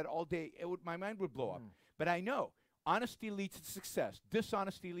to do that all day. My mind would blow up. But I know honesty leads to success.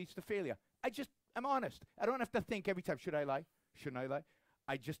 Dishonesty leads to failure. I'm honest. I don't have to think every time, should I lie? Shouldn't I lie?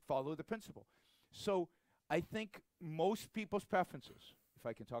 I just follow the principle. So I think most people's preferences, if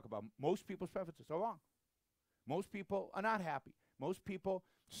I can talk about most people's preferences, are wrong. Most people are not happy. Most people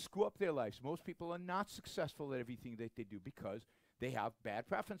screw up their lives. Most people are not successful at everything that they do because they have bad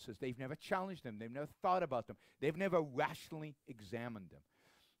preferences. They've never challenged them. They've never thought about them. They've never rationally examined them.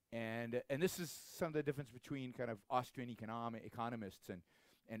 And this is some of the difference between kind of Austrian economists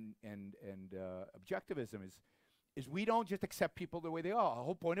and objectivism is we don't just accept people the way they are. Our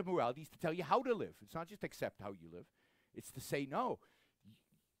whole point of morality is to tell you how to live. It's not just accept how you live. It's to say, no,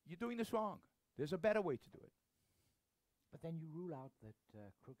 you're doing this wrong. There's a better way to do it. But then you rule out that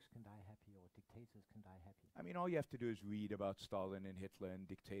crooks can die happy or dictators can die happy. I mean, all you have to do is read about Stalin and Hitler and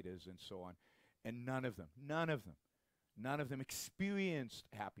dictators and so on. And none of them experienced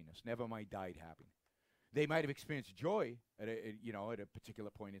happiness, never mind died happy. They might have experienced joy at a particular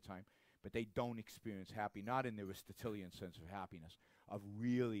point in time, but they don't experience happy, not in the Aristotelian sense of happiness, of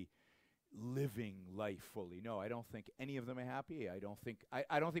really living life fully. No, I don't think any of them are happy. I don't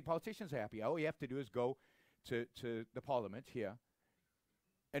think politicians are happy. All you have to do is go to the parliament here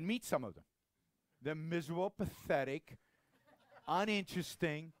and meet some of them. They're miserable, pathetic,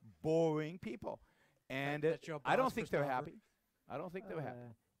 uninteresting, boring people. And I don't think they're happy. I don't think they're happy.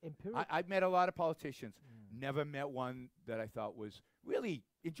 I've met a lot of politicians. Never met one that I thought was really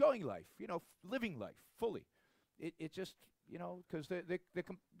enjoying life, living life fully. It just, because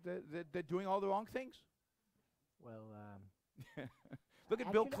they're doing all the wrong things. Well, look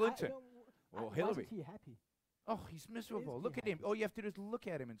at Bill Clinton. Or Hillary. Wasn't he happy? Oh, he's miserable. Look at him. All you have to do is look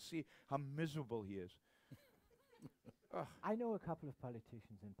at him and see how miserable he is. I know a couple of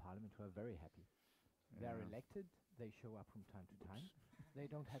politicians in Parliament who are very happy. They're elected. They show up from time to time. They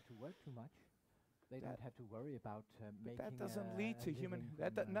don't have to work too much. They don't have to worry about making. That doesn't lead to human.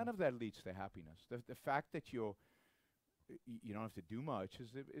 None of that leads to happiness. The fact that you don't have to do much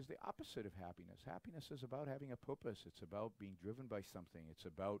is the opposite of happiness. Happiness is about having a purpose. It's about being driven by something. It's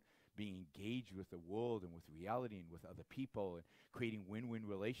about being engaged with the world and with reality and with other people and creating win-win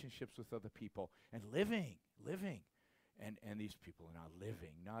relationships with other people and living. And these people are not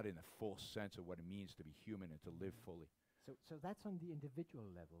living, not in the full sense of what it means to be human and to live fully. So that's on the individual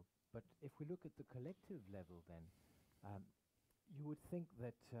level. But if we look at the collective level, then you would think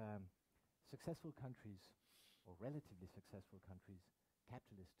that successful countries, or relatively successful countries,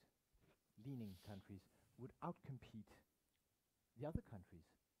 capitalist-leaning countries, would outcompete the other countries.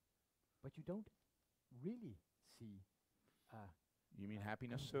 But you don't really see. You mean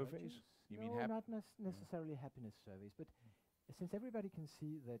happiness surveys? You mean no, not necessarily happiness surveys, but since everybody can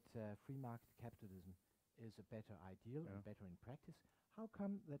see that free market capitalism is a better ideal and better in practice, how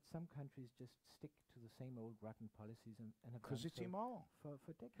come that some countries just stick to the same old rotten policies and have done Because it's so immoral. for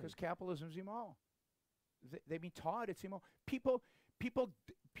decades? Because capitalism is immoral. They've been taught it's immoral. People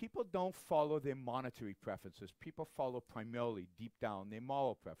don't follow their monetary preferences. People follow primarily, deep down, their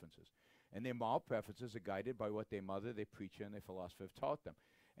moral preferences. And their moral preferences are guided by what their mother, their preacher, and their philosopher have taught them.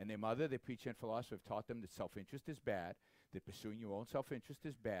 And their mother, their preacher, and philosopher have taught them that self-interest is bad, that pursuing your own self-interest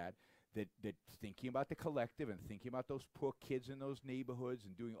is bad, that thinking about the collective and thinking about those poor kids in those neighborhoods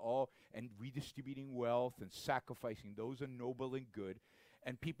and doing all and redistributing wealth and sacrificing, those are noble and good.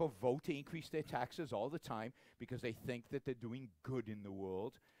 And people vote to increase their taxes all the time because they think that they're doing good in the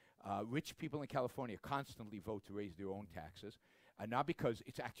world. Rich people in California constantly vote to raise their own taxes, not because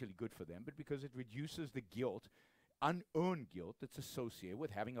it's actually good for them, but because it reduces the guilt, unearned guilt, that's associated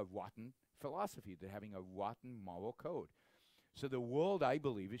with having a rotten philosophy, that having a rotten moral code. So the world, I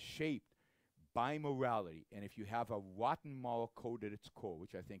believe, is shaped by morality. And if you have a rotten moral code at its core,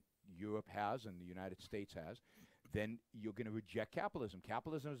 which I think Europe has and the United States has, then you're going to reject capitalism.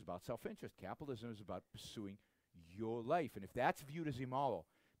 Capitalism is about self-interest. Capitalism is about pursuing your life. And if that's viewed as immoral,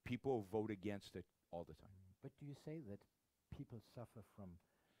 people vote against it all the time. But do you say that people suffer from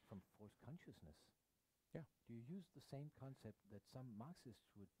false consciousness? Yeah. Do you use the same concept that some Marxists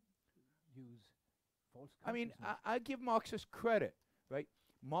would use, false I mean, consciousness? I give Marxists credit, right?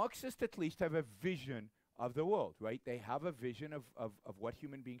 Marxists at least have a vision of the world, right? They have a vision of what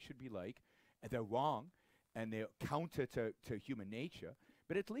human beings should be like. And they're wrong, and they're counter to human nature,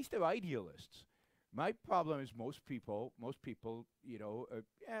 but at least they're idealists. My problem is most people, you know,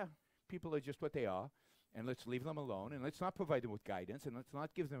 people are just what they are, and let's leave them alone, and let's not provide them with guidance, and let's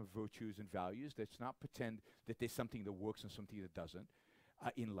not give them virtues and values. Let's not pretend that there's something that works and something that doesn't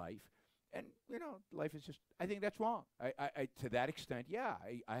in life. And, you know, life is just, I think that's wrong. I to that extent, yeah,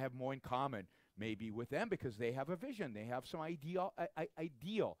 I have more in common maybe with them because they have a vision. They have some ideal.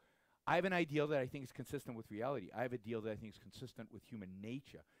 I have an ideal that I think is consistent with reality. I have a deal that I think is consistent with human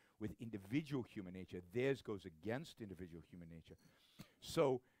nature, with individual human nature. Theirs goes against individual human nature.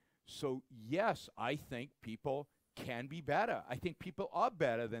 So yes, I think people can be better. I think people are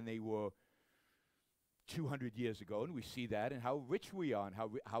better than they were 200 years ago, and we see that in how rich we are and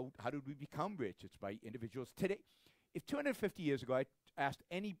how did we become rich. It's by individuals. Today, if 250 years ago I asked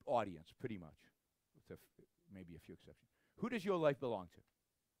any audience, pretty much, with maybe a few exceptions, who does your life belong to?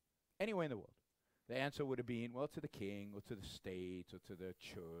 Anywhere in the world. The answer would have been, well, to the king, or to the state, or to the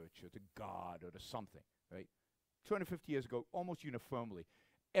church, or to God, or to something, right? 250 years ago, almost uniformly,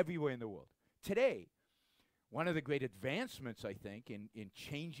 everywhere in the world. Today, one of the great advancements, I think, in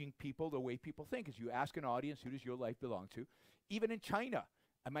changing people, the way people think, is you ask an audience, who does your life belong to? Even in China,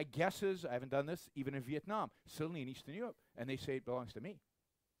 and my guess is, I haven't done this, even in Vietnam, certainly in Eastern Europe, and they say it belongs to me.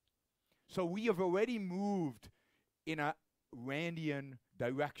 So we have already moved in a Randian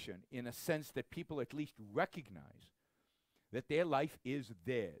direction, in a sense that people at least recognize that their life is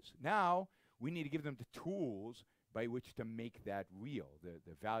theirs. Now, we need to give them the tools by which to make that real,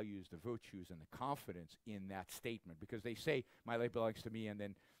 the values, the virtues, and the confidence in that statement. Because they say, my life belongs to me, and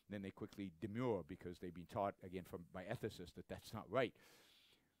then they quickly demur because they've been taught, again, from by ethicists, that that's not right.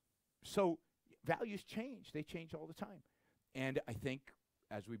 So values change. They change all the time. And I think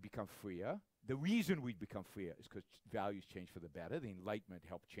as we become freer, the reason we become freer is because values change for the better. The Enlightenment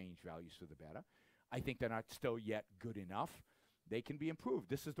helped change values for the better. I think they're not still yet good enough. They can be improved.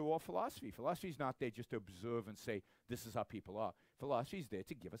 This is the world philosophy. Philosophy is not there just to observe and say, this is how people are. Philosophy is there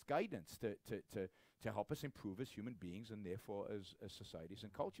to give us guidance, to help us improve as human beings and therefore as societies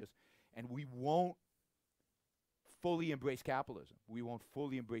and cultures. And we won't fully embrace capitalism. We won't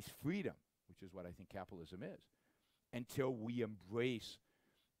fully embrace freedom, which is what I think capitalism is, until we embrace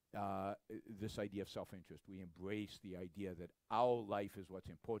this idea of self-interest. We embrace the idea that our life is what's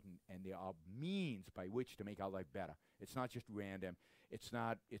important, and there are means by which to make our life better. It's not just random. It's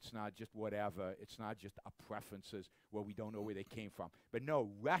not just whatever. It's not just our preferences where we don't know where they came from. But no,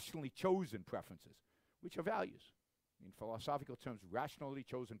 rationally chosen preferences, which are values. In philosophical terms, rationally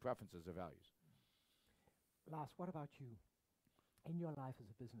chosen preferences are values. Lars, what about you? In your life as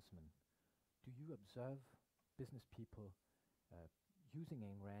a businessman, do you observe business people using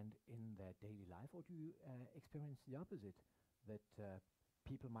Ayn Rand in their daily life, or do you experience the opposite, that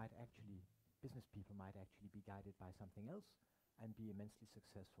business people might actually be guided by something else and be immensely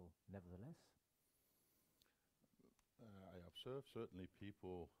successful nevertheless? I observe certainly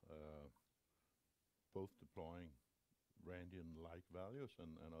people both deploying Randian-like values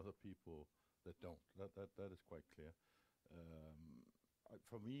and other people that don't. That is quite clear.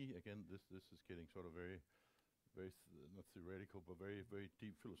 For me, again, this is getting sort of very not theoretical, but very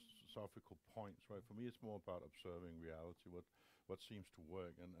deep philosophical points, right? For me, it's more about observing reality, what seems to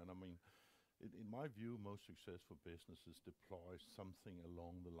work, and I mean, in my view, most successful businesses deploy something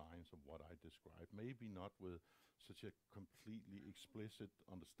along the lines of what I described. Maybe not with such a completely explicit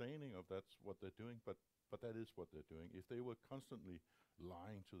understanding of that's what they're doing, but that is what they're doing. If they were constantly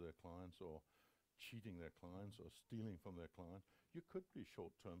lying to their clients or cheating their clients or stealing from their clients, you could be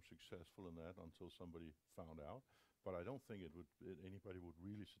short-term successful in that until somebody found out. But I don't think anybody would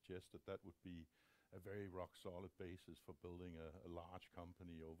really suggest that would be a very rock-solid basis for building a large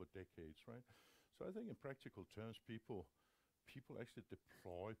company over decades, right? So I think in practical terms, people actually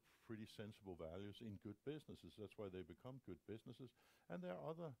deploy pretty sensible values in good businesses. That's why they become good businesses. And there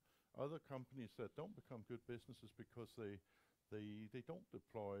are other companies that don't become good businesses because they don't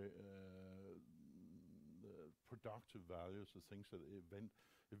deploy productive values, the things that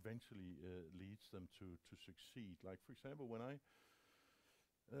eventually leads them to succeed. Like, for example, when I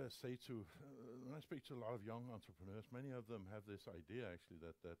speak to a lot of young entrepreneurs, many of them have this idea actually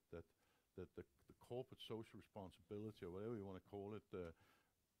that the corporate social responsibility, or whatever you want to call it,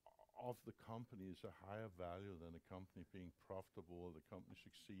 of the company is a higher value than the company being profitable, or the company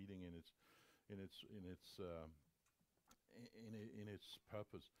succeeding in its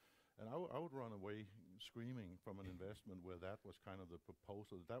purpose. And I would run away screaming from an investment where that was kind of the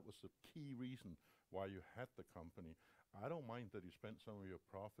proposal. That was the key reason why you had the company. I don't mind that you spent some of your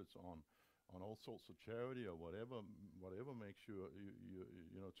profits on all sorts of charity or whatever makes you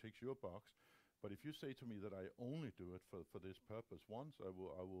know, takes your box. But if you say to me that I only do it for this purpose once, I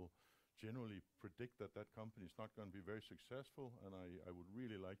will generally predict that company is not going to be very successful, and I would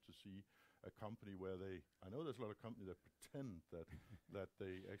really like to see a company where I know there's a lot of companies that pretend that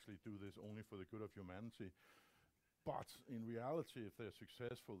they actually do this only for the good of humanity, but in reality, if they're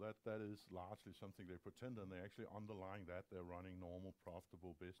successful, that is largely something they pretend, and they actually underlying that they're running normal,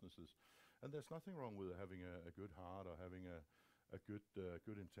 profitable businesses. And there's nothing wrong with having a good heart or having a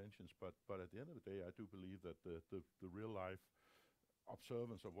good intentions, but at the end of the day, I do believe that the real life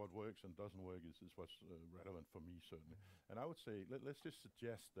observance of what works and doesn't work is what's relevant for me, certainly. And I would say, let's just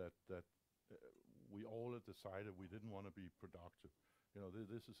suggest that we all have decided we didn't want to be productive. You know,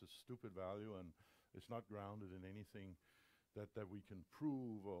 this is a stupid value, and it's not grounded in anything that we can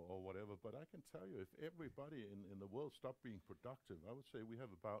prove or whatever. But I can tell you, if everybody in the world stopped being productive, I would say we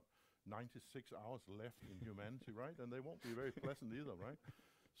have about 96 hours left in humanity, right? And they won't be very pleasant either, right?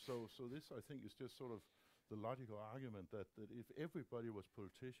 So this, I think, is just sort of the logical argument that if everybody was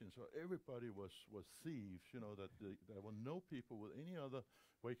politicians or everybody was thieves, you know, that there were no people with any other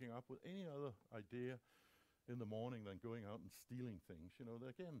waking up with any other idea in the morning than going out and stealing things, you know,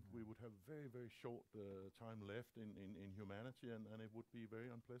 again, we would have very, very short time left in humanity, and it would be a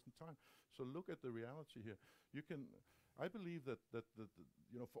very unpleasant time. So look at the reality here. I believe that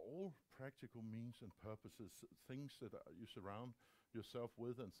you know, for all practical means and purposes, things that you surround yourself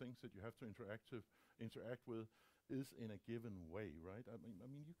with and things that you have to interact with is in a given way, right? I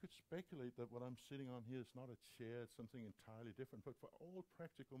mean, you could speculate that what I'm sitting on here is not a chair, it's something entirely different, but for all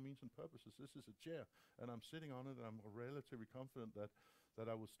practical means and purposes, this is a chair, and I'm sitting on it, and I'm relatively confident that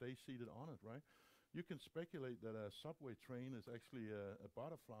I will stay seated on it, right? You can speculate that a subway train is actually a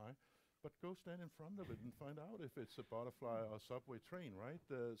butterfly, but go stand in front of it and find out if it's a butterfly or a subway train, right?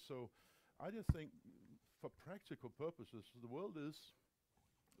 So I just think for practical purposes, the world is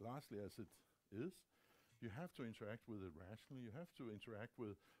largely as it is. You have to interact with it rationally. You have to interact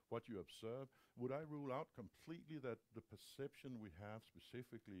with what you observe. Would I rule out completely that the perception we have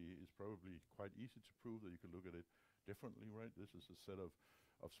specifically is probably quite easy to prove, that you can look at it differently, right? This is a set of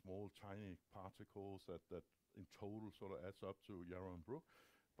small, tiny particles that in total sort of adds up to Yaron Brook.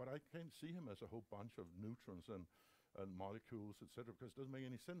 But I can see him as a whole bunch of neutrons, and and molecules, etc., because it doesn't make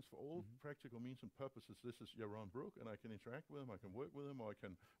any sense. For all practical means and purposes, this is Yaron Brook, and I can interact with him, I can work with him, or I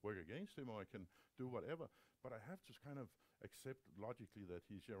can work against him, or I can do whatever. But I have to kind of accept logically that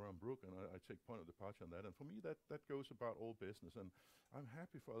he's Yaron Brook, and I take point of departure on that. And for me, that goes about all business. And I'm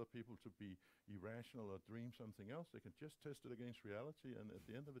happy for other people to be irrational or dream something else. They can just test it against reality, and at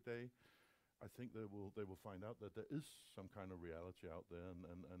the end of the day, I think they will find out that there is some kind of reality out there,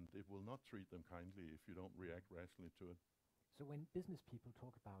 and it will not treat them kindly if you don't react rationally to it. So when business people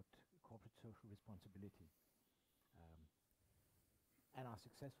talk about corporate social responsibility and are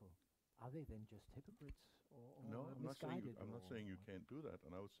successful, are they then just hypocrites or No, I'm not saying you or can't do that.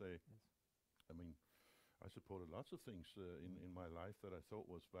 And I would say, yes. I mean, I supported lots of things in my life that I thought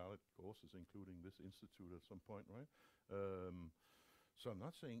was valid courses, including this institute at some point, right? So I'm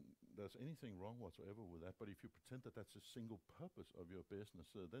not saying there's anything wrong whatsoever with that, but if you pretend that that's a single purpose of your business,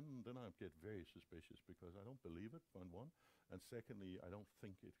 then I get very suspicious, because I don't believe it, point one, and secondly, I don't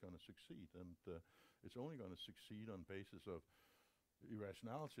think it's going to succeed, and it's only going to succeed on basis of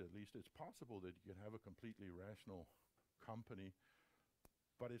irrationality. At least it's possible that you can have a completely rational company,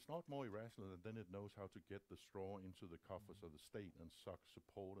 but it's not more irrational than it knows how to get the straw into the coffers of the state and suck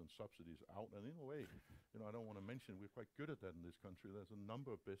support and subsidies out. And in a way, I don't want to mention, we're quite good at that in this country. There's a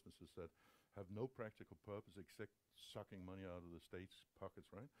number of businesses that have no practical purpose except sucking money out of the state's pockets,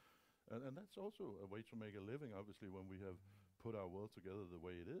 right? And that's also a way to make a living, obviously, when we have put our world together the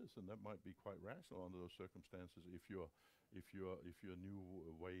way it is, and that might be quite rational under those circumstances. If your new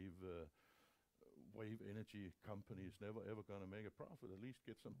wave energy company is never ever going to make a profit, at least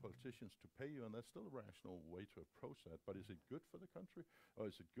get some politicians to pay you, and that's still a rational way to approach that. But is it good for the country, or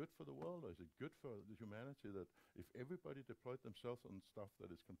is it good for the world, or is it good for the humanity that if everybody deployed themselves on stuff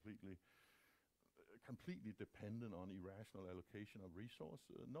that is completely dependent on irrational allocation of resource?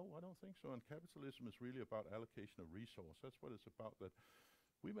 No, I don't think so. And capitalism is really about allocation of resource. That's what it's about. That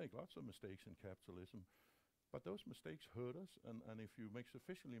we make lots of mistakes in capitalism, but those mistakes hurt us, and if you make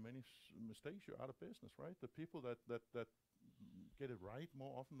sufficiently many mistakes, you're out of business, right? The people that get it right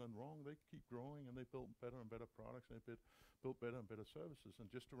more often than wrong, they keep growing, and they build better and better products, and they build better and better services.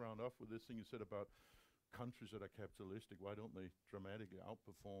 And just to round off with this thing you said about countries that are capitalistic, why don't they dramatically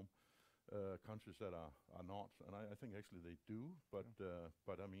outperform countries that are not? And I think actually they do, but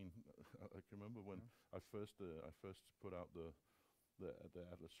I mean, I can remember when I first put out the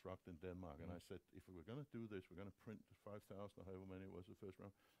Atlas Shrugged in Denmark, and I said, if we were going to do this, we're going to print 5,000 or however many it was the first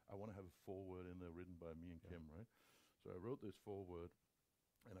round, I want to have a foreword in there written by me and Kim, right? So I wrote this foreword,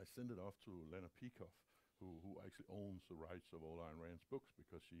 and I sent it off to Lena Peikoff, who actually owns the rights of all Ayn Rand's books,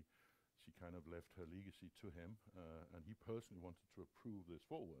 because she kind of left her legacy to him, and he personally wanted to approve this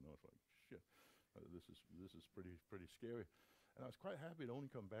foreword, and I was like, shit, this is pretty scary. And I was quite happy it only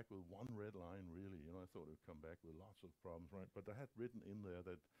come back with one red line, really. I thought it would come back with lots of problems, right? But I had written in there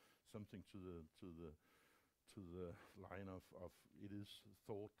that something to the line of it is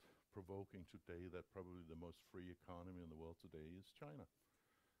thought-provoking today that probably the most free economy in the world today is China,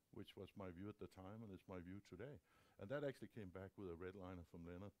 which was my view at the time, and it's my view today. And that actually came back with a red liner from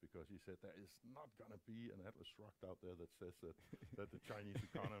Leonard, because he said there is not going to be an Atlas Shrugged out there that says that the Chinese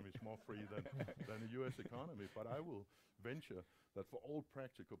economy is more free than the US economy. But I will venture that for all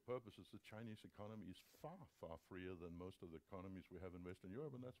practical purposes, the Chinese economy is far, far freer than most of the economies we have in Western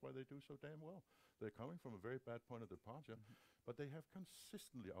Europe, and that's why they do so damn well. They're coming from a very bad point of departure, but they have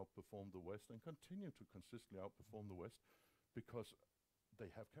consistently outperformed the West and continue to consistently outperform the West, because they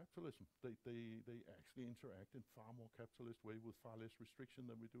have capitalism. They actually interact in far more capitalist way with far less restriction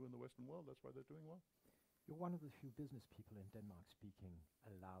than we do in the Western world. That's why they're doing well. You're one of the few business people in Denmark speaking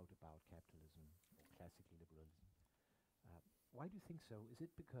aloud about capitalism or classical liberalism. Why do you think so? Is it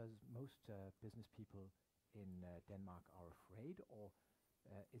because most business people in Denmark are afraid, or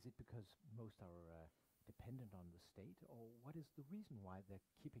is it because most are dependent on the state, or what is the reason why they're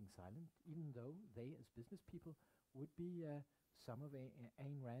keeping silent, even though they, as business people, would be some of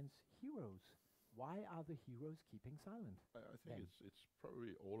Ayn Rand's heroes? Why are the heroes keeping silent? I think it's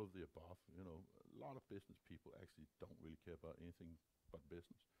probably all of the above. A lot of business people actually don't really care about anything but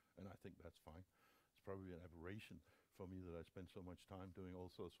business, and I think that's fine. It's probably an aberration for me that I spend so much time doing all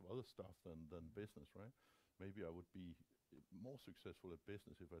sorts of other stuff than business, right? Maybe I would be more successful at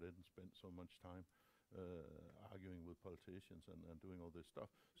business if I didn't spend so much time arguing with politicians and doing all this stuff.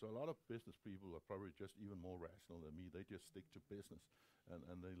 So a lot of business people are probably just even more rational than me. They just stick to business,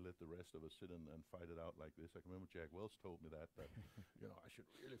 and they let the rest of us sit and fight it out like this. I can remember Jack Welch told me that I should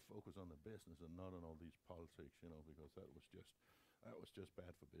really focus on the business and not on all these politics, because that was just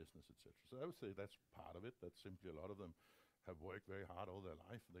bad for business, etc. So I would say that's part of it. That's simply a lot of them have worked very hard all their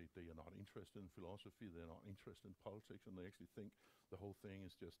life. They are not interested in philosophy. They're not interested in politics, and they actually think the whole thing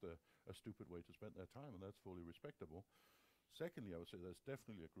is just a stupid way to spend their time, and that's fully respectable. Secondly, I would say there's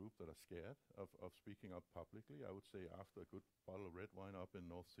definitely a group that are scared of speaking up publicly. I would say after a good bottle of red wine up in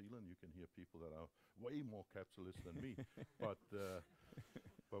North Zealand, you can hear people that are way more capitalist than me.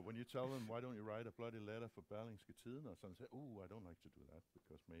 But when you tell them, why don't you write a bloody letter for Berlingske Tidende or something, say, oh, I don't like to do that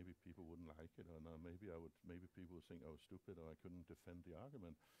because maybe people wouldn't like it, or no, maybe people would think I was stupid or I couldn't defend the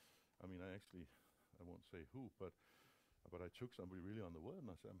argument. I mean, I won't say who, but I took somebody really on the word,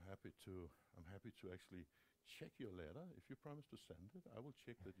 and I said, I'm happy to actually check your letter. If you promise to send it, I will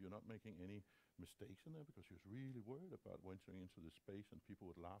check that you're not making any mistakes in there, because he was really worried about venturing into this space and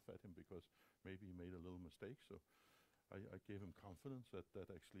people would laugh at him because maybe he made a little mistake. So I gave him confidence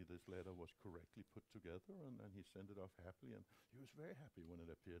that actually this letter was correctly put together, and he sent it off happily, and he was very happy when it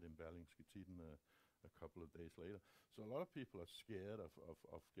appeared in Berlingske Tidende a couple of days later. So a lot of people are scared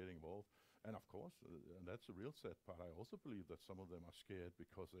of getting involved. And of course, and that's the real sad part, I also believe that some of them are scared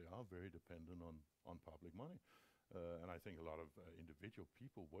because they are very dependent on public money. And I think a lot of individual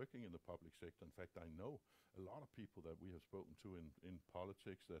people working in the public sector, in fact, I know a lot of people that we have spoken to in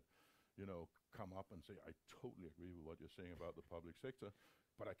politics that, come up and say, I totally agree with what you're saying about the public sector,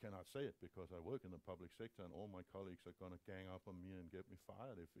 but I cannot say it because I work in the public sector and all my colleagues are going to gang up on me and get me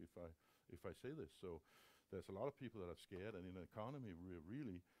fired if I say this. So there's a lot of people that are scared, and in an economy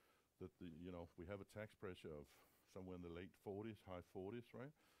really that we have a tax pressure of somewhere in the late 40s, high 40s,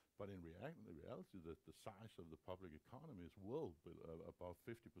 right? But in reality, the size of the public economy is well above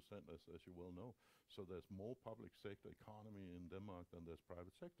 50%, as you well know. So there's more public sector economy in Denmark than there's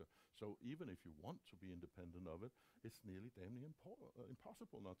private sector. So even if you want to be independent of it, it's nearly damn near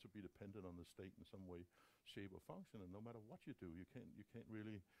impossible not to be dependent on the state in some way, shape, or function. And no matter what you do, you can't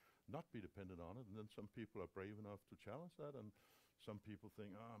really not be dependent on it. And then some people are brave enough to challenge that, and some people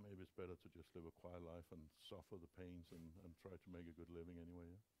think, maybe it's better to just live a quiet life and suffer the pains and try to make a good living anyway.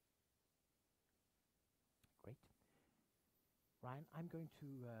 Yeah? Great. Ryan, I'm going to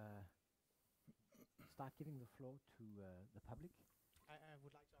start giving the floor to the public. I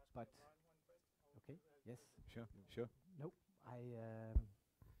would like to ask But- Ryan one question. Okay, yes. Sure. Nope,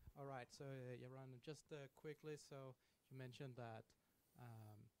 All right, so Yaron, just quickly, so you mentioned that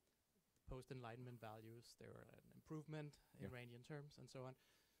post-Enlightenment values, they were an improvement in Yeah. Randian terms and so on.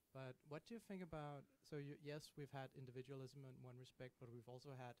 But what do you think about, so yes, we've had individualism in one respect, but we've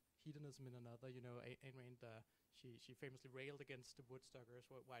also had hedonism in another. Ayn Rand, she famously railed against the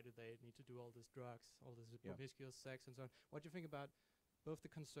Woodstockers. Why do they need to do all this drugs, all this promiscuous sex and so on? What do you think about both the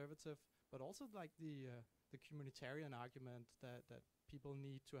conservative, but also like the communitarian argument that people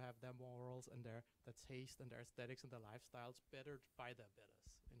need to have their morals and their taste and their aesthetics and their lifestyles bettered by their betters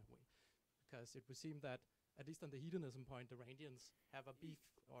in a way? Because it would seem that, at least on the hedonism point, the Randians have a beef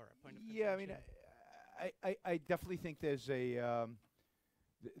or a point of contention. Yeah, I mean, I definitely think there's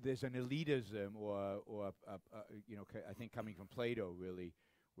there's an elitism or I think coming from Plato, really,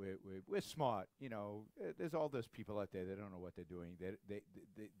 we're smart. There's all those people out there that don't know what they're doing.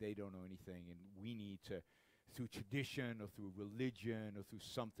 They don't know anything, and we need to, through tradition or through religion or through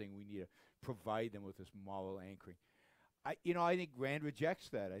something, we need to provide them with this moral anchoring. I think Rand rejects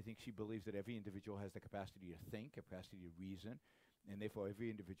that. I think she believes that every individual has the capacity to think, capacity to reason, and therefore every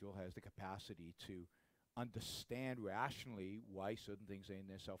individual has the capacity to understand rationally why certain things are in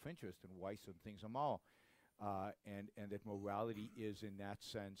their self-interest and why certain things are moral. And that morality is, in that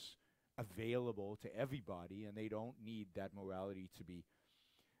sense, available to everybody, and they don't need that morality to be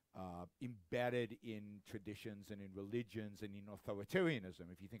embedded in traditions and in religions and in authoritarianism.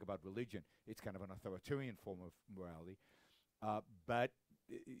 If you think about religion, it's kind of an authoritarian form of morality, but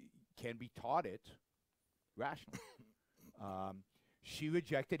can be taught it rationally. She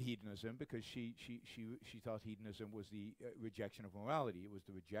rejected hedonism because she thought hedonism was the rejection of morality. It was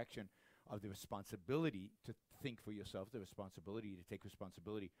the rejection of the responsibility to think for yourself, the responsibility to take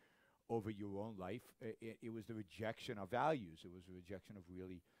responsibility over your own life. It was the rejection of values. It was the rejection of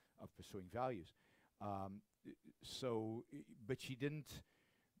pursuing values. But she didn't,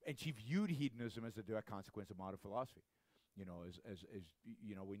 and she viewed hedonism as a direct consequence of modern philosophy. As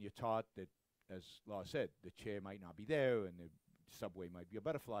when you're taught that, as Lars said, the chair might not be there and the subway might be a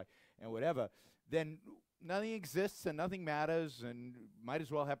butterfly and whatever, then nothing exists and nothing matters and might as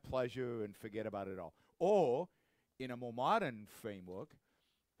well have pleasure and forget about it all. Or, in a more modern framework,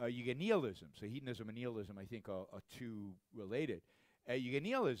 you get nihilism. So hedonism and nihilism, I think, are two related. You get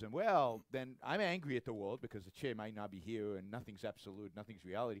nihilism. Well, then I'm angry at the world because the chair might not be here and nothing's absolute, nothing's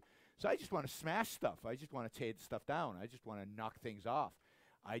reality. So I just want to smash stuff. I just want to tear stuff down. I just want to knock things off.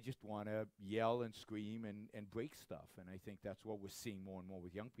 I just want to yell and scream and break stuff. And I think that's what we're seeing more and more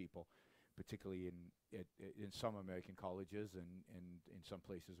with young people, particularly in some American colleges and in some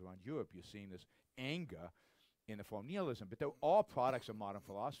places around Europe. You're seeing this anger in the form of nihilism. But they're all products of modern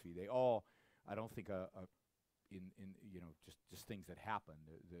philosophy. They all, I don't think, are just things that happen.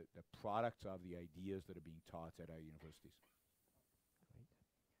 The products of the ideas that are being taught at our universities.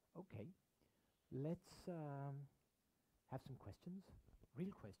 Great. Okay. Let's have some questions.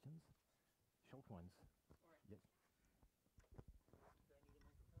 Real questions. Short ones. Yes.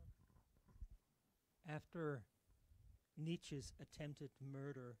 After Nietzsche's attempted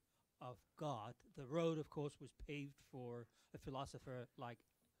murder of God, the road, of course, was paved for a philosopher like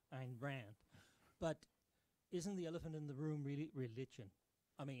Ayn Rand. But isn't the elephant in the room really religion?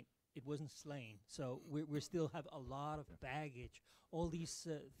 I mean, it wasn't slain, so we still have a lot of baggage. All these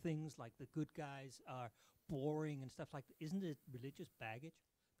things like the good guys are boring and stuff like that. Isn't it religious baggage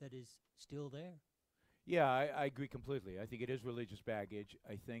that is still there? Yeah, I agree completely. I think it is religious baggage.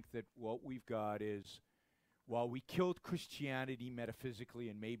 I think that what we've got is, while we killed Christianity metaphysically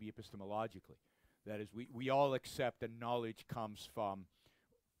and maybe epistemologically, that is, we all accept that knowledge comes from,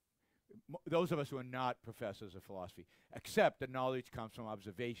 those of us who are not professors of philosophy, accept that knowledge comes from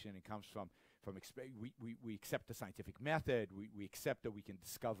observation, it comes from we accept the scientific method, we accept that we can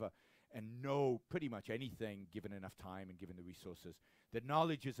discover and know pretty much anything given enough time and given the resources, that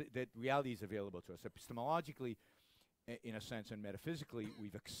knowledge is, that reality is available to us. Epistemologically, in a sense, and metaphysically,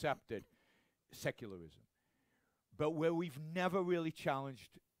 we've accepted secularism. But where we've never really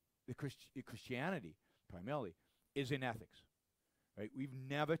challenged the Christianity, primarily, is in ethics. Right? We've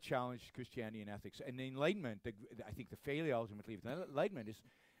never challenged Christianity in ethics. And the Enlightenment, I think the failure ultimately of the Enlightenment is,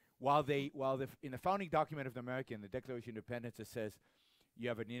 while in the founding document of America, in the Declaration of Independence, it says you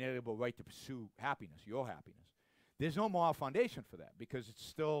have an inalienable right to pursue happiness, your happiness. There's no moral foundation for that, because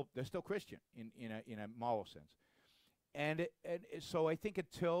they're still Christian in a moral sense. And so I think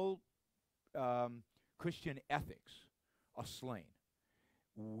until Christian ethics are slain,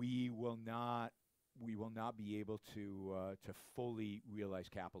 we will not be able to fully realize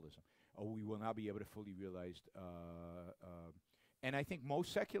capitalism, or we will not be able to fully realize. And I think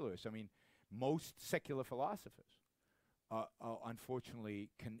most secularists, most secular philosophers, unfortunately,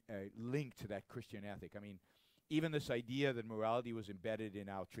 can link to that Christian ethic. Even this idea that morality was embedded in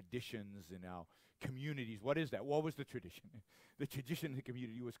our traditions, in our communities. What is that? What was the tradition? The tradition in the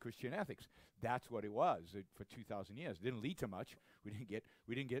community was Christian ethics. That's what it was for 2,000 years. It didn't lead to much.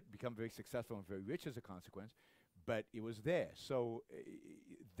 We didn't become very successful and very rich as a consequence, but it was there. So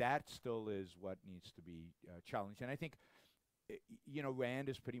that still is what needs to be challenged. And I think, Rand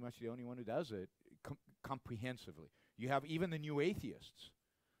is pretty much the only one who does it comprehensively. You have even the new atheists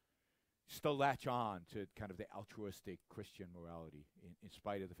still latch on to kind of the altruistic Christian morality, in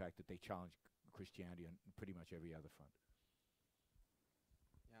spite of the fact that they challenge Christianity on pretty much every other front.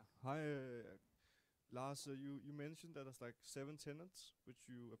 Yeah. Hi, Lars. You mentioned that there's like 7 tenets which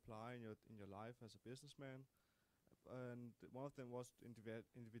you apply in your life as a businessman, and one of them was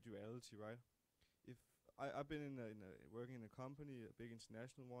individuality, right? If I've been working in a company, a big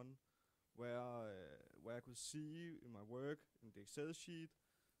international one, where I could see in my work in the Excel sheet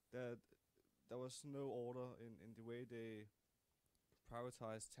that there was no order in the way they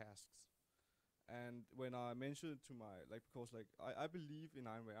prioritize tasks. And when I mentioned it to because I believe in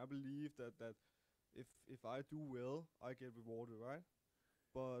Ayn Rand, I believe that if I do well, I get rewarded, right?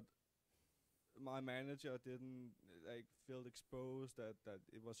 But my manager didn't feel exposed that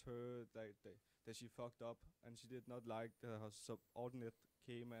it was her that she fucked up, and she did not like that her subordinate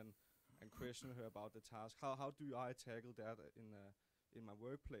came and questioned her about the task. How do I tackle that in my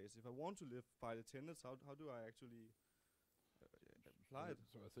workplace? If I want to live by the tenets, how do I actually apply it?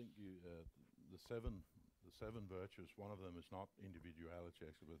 So I think the seven virtues, one of them is not individuality,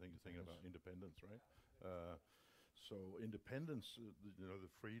 actually. I think you're thinking about independence, right? So independence,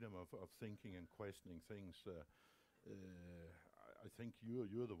 the freedom of thinking and questioning things. I think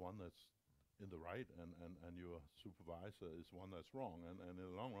you're the one that's in the right, and your supervisor is one that's wrong. And in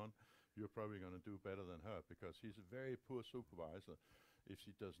the long run, you're probably going to do better than her, because she's a very poor supervisor if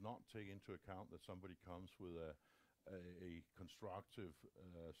she does not take into account that somebody comes with a constructive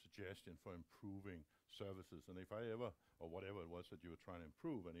suggestion for improving services. And if I ever, or whatever it was that you were trying to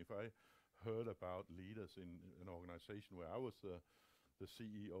improve, and if I heard about leaders in an organization where I was the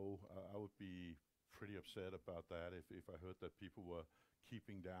CEO, I would be pretty upset about that if I heard that people were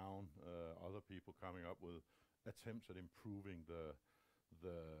keeping down other people coming up with attempts at improving the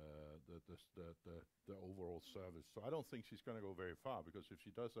overall service. So I don't think she's going to go very far, because if she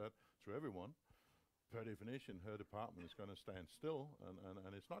does that to everyone, per definition, her department is going to stand still,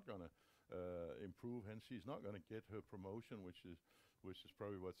 and it's not going to improve. Hence, she's not going to get her promotion, which is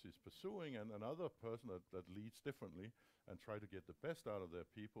probably what she's pursuing. And another person that leads differently and try to get the best out of their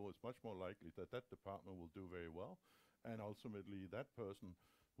people is much more likely that that department will do very well, and ultimately that person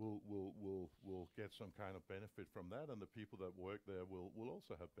will get some kind of benefit from that, and the people that work there will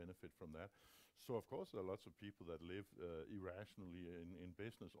also have benefit from that. So of course there are lots of people that live irrationally in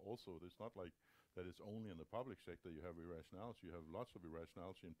business also. It's not like that it's only in the public sector you have irrationality. You have lots of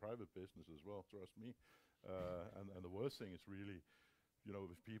irrationality in private business as well, trust me. And the worst thing is really, you know,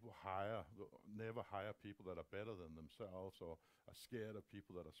 if people never hire people that are better than themselves, or are scared of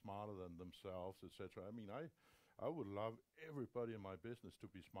people that are smarter than themselves, etc. I mean, I would love everybody in my business to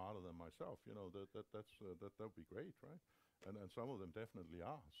be smarter than myself. You know, that would be great, right? And some of them definitely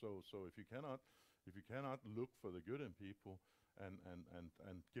are. So if you cannot look for the good in people and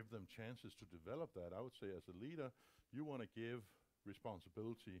give them chances to develop that, I would say as a leader, you want to give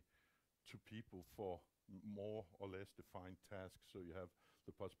responsibility to people for more or less defined tasks, so you have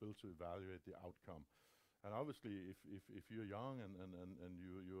the possibility to evaluate the outcome. And obviously, if you're young and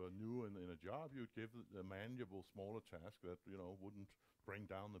you are new in a job, you'd give a manageable, smaller task that, you know, wouldn't bring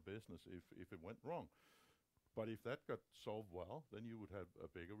down the business if it went wrong. But if that got solved well, then you would have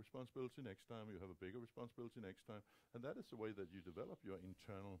a bigger responsibility next time. You have a bigger responsibility next time, and that is the way that you develop your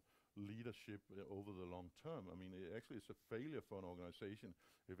internal leadership over the long term. I mean, actually, it's a failure for an organization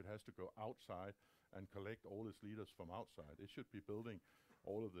if it has to go outside and collect all its leaders from outside. It should be building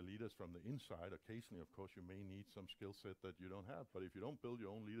all of the leaders from the inside. Occasionally, of course, you may need some skill set that you don't have, but if you don't build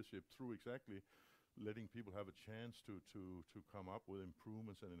your own leadership through exactly letting people have a chance to come up with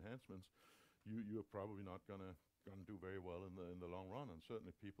improvements and enhancements, you're probably not gonna do very well in the long run. And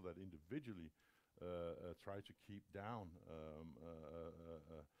certainly people that individually try to keep down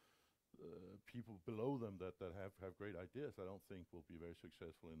people below them that have great ideas, I don't think will be very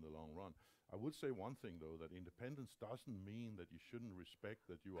successful in the long run. I would say one thing though, that independence doesn't mean that you shouldn't respect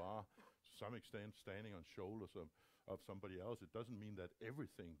that you are to some extent standing on shoulders of somebody else. It doesn't mean that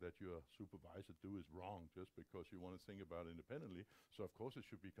everything that your supervisor do is wrong just because you want to think about it independently. So of course it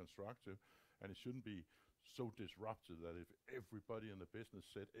should be constructive, and it shouldn't be so disruptive that if everybody in the business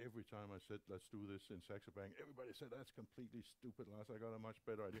said, every time I said, let's do this in Saxo Bank, everybody said, that's completely stupid, Lars, I got a much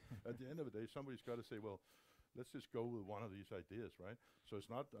better idea. At the end of the day, somebody's got to say, well, let's just go with one of these ideas, right? So it's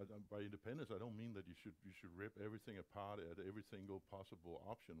not, by independence, I don't mean that you should rip everything apart at every single possible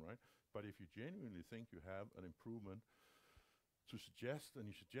option, right? But if you genuinely think you have an improvement to suggest, and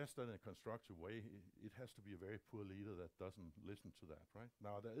you suggest that in a constructive way, it has to be a very poor leader that doesn't listen to that, right?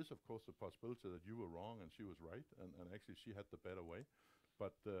 Now, there is, of course, the possibility that you were wrong and she was right, and actually she had the better way.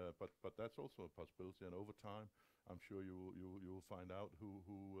 But that's also a possibility, and over time, I'm sure you will find out who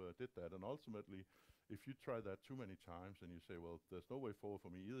did that. And ultimately, if you try that too many times and you say, well, there's no way forward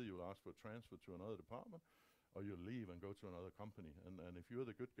for me, either you'll ask for a transfer to another department, or you'll leave and go to another company. And if you're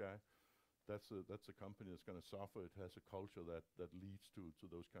the good guy, that's a company that's going to suffer. It has a culture that leads to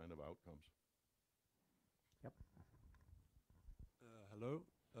those kind of outcomes. Yep. Hello.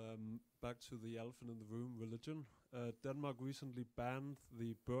 Back to the elephant in the room, religion. Denmark recently banned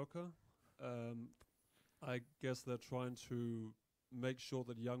the burqa. I guess they're trying to make sure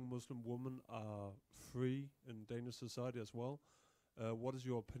that young Muslim women are free in Danish society as well. What is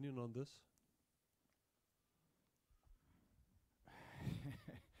your opinion on this?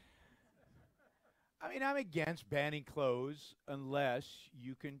 I mean, I'm against banning clothes unless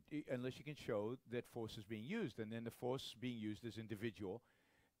you can show that force is being used, and then the force being used is individual,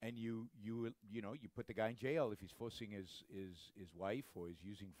 and you put the guy in jail if he's forcing his wife, or is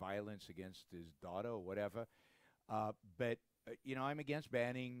using violence against his daughter or whatever. But I'm against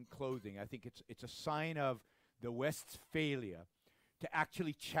banning clothing. I think it's a sign of the West's failure to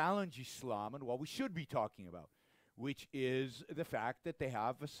actually challenge Islam and what we should be talking about, which is the fact that they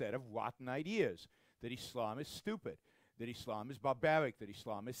have a set of rotten ideas, that Islam is stupid, that Islam is barbaric, that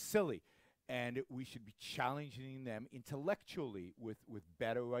Islam is silly, and we should be challenging them intellectually with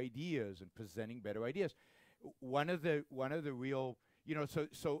better ideas and presenting better ideas. One of the real,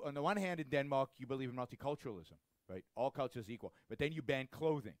 so on the one hand, in Denmark, you believe in multiculturalism, right? All cultures equal, but then you ban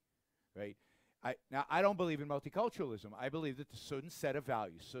clothing, right? Now, I don't believe in multiculturalism. I believe that a certain set of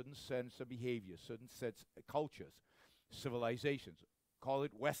values, certain sense of behavior, certain sets of cultures, civilizations, call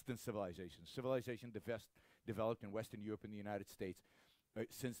it Western civilization developed in Western Europe and the United States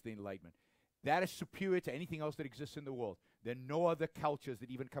since the Enlightenment. That is superior to anything else that exists in the world. There are no other cultures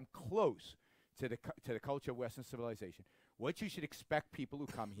that even come close to the culture of Western civilization. What you should expect people who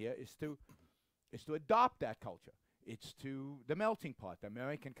come here is to adopt that culture. It's to the melting pot, the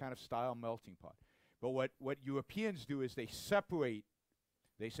American kind of style melting pot. But what Europeans do is they separate.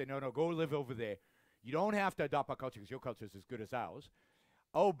 They say, no, go live over there. You don't have to adopt our culture because your culture is as good as ours.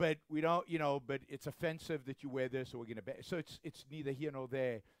 Oh, but we don't, but it's offensive that you wear this, so we're going to. So it's neither here nor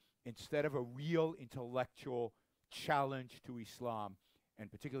there. Instead of a real intellectual challenge to Islam, and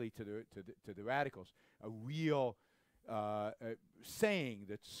particularly to the radicals, a real saying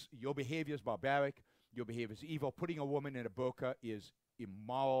that your behavior is barbaric, your behavior is evil. Putting a woman in a burqa is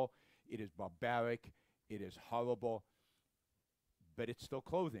immoral, it is barbaric, it is horrible, but it's still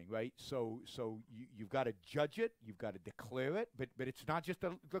clothing, right? So you've got to judge it, you've got to declare it, but it's not just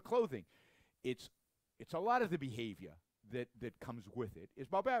the clothing. It's a lot of the behavior that comes with it is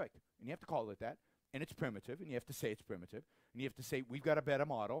barbaric, and you have to call it that, and it's primitive, and you have to say it's primitive, and you have to say we've got a better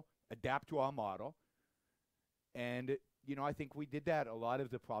model, adapt to our model, and I think we did that. A lot of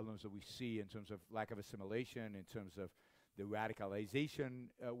the problems that we see in terms of lack of assimilation, in terms of the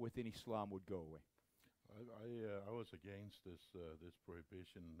radicalization within Islam would go away. I was against this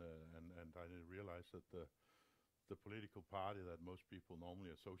prohibition, and I didn't realize that the political party that most people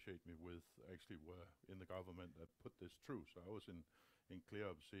normally associate me with actually were in the government that put this through. So I was in clear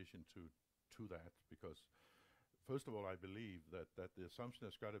opposition to that, because first of all, I believe that the assumption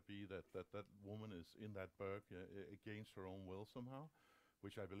has got to be that woman is in that burqa against her own will somehow,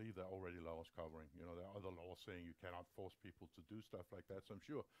 which I believe there are already laws covering. There are other laws saying you cannot force people to do stuff like that. So I'm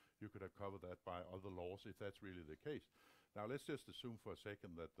sure you could have covered that by other laws if that's really the case. Now let's just assume for a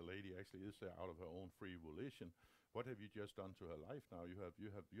second that the lady actually is there out of her own free volition. What have you just done to her life now? You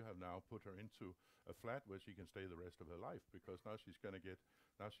have now put her into a flat where she can stay the rest of her life, because now she's going to get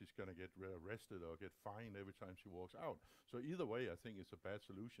arrested or get fined every time she walks out. So either way, I think it's a bad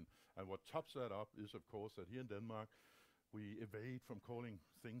solution. And what tops that up is, of course, that here in Denmark, we evade from calling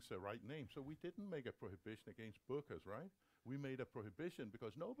things the right name. So we didn't make a prohibition against burqas, right? We made a prohibition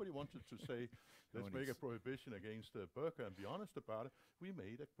because nobody wanted to say, let's make a prohibition against burqa and be honest about it. We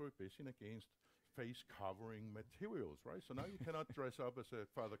made a prohibition against face-covering materials, right? So now you cannot dress up as a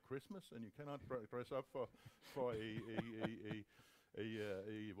Father Christmas, and you cannot dress up for a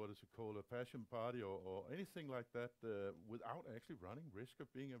what is it called, a passion party or anything like that without actually running risk of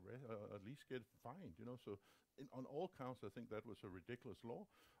being at least get fined. So on all counts, I think that was a ridiculous law.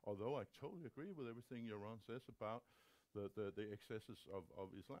 Although I totally agree with everything Yaron says about the excesses of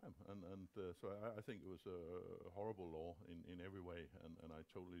Islam, and so I think it was a horrible law in every way, and I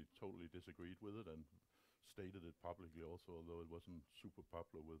totally disagreed with it and stated it publicly also, although it wasn't super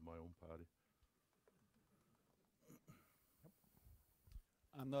popular with my own party.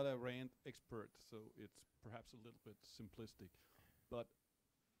 I'm not a rand expert, so it's perhaps a little bit simplistic, but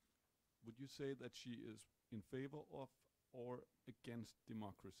would you say that she is in favor of or against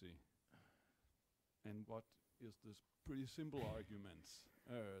democracy? And what is this pretty simple arguments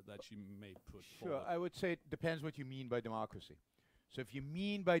that she may put forward? Sure, I would say it depends what you mean by democracy. So if you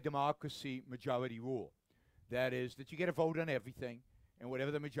mean by democracy majority rule, that is that you get a vote on everything, and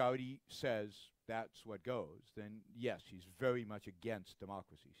whatever the majority says, that's what goes, then yes, she's very much against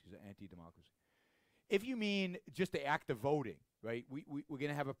democracy. She's anti-democracy. If you mean just the act of voting, right, we're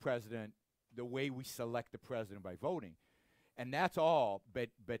going to have a president, the way we select the president by voting, and that's all, but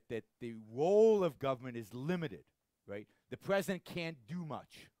that the role of government is limited, right? The president can't do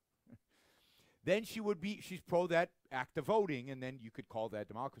much. Then she's pro that act of voting, and then you could call that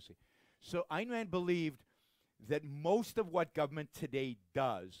democracy. So Ayn Rand believed that most of what government today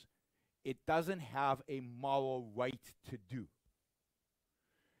does, it doesn't have a moral right to do.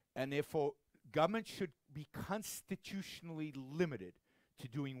 And therefore, government should be constitutionally limited to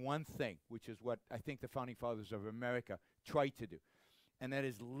doing one thing, which is what I think the Founding Fathers of America tried to do. And that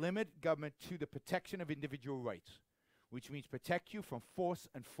is limit government to the protection of individual rights, which means protect you from force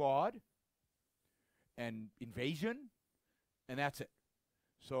and fraud and invasion, and that's it.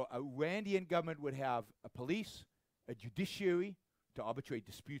 So a Randian government would have a police, a judiciary to arbitrate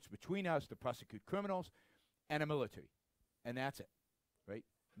disputes between us, to prosecute criminals, and a military. And that's it, right?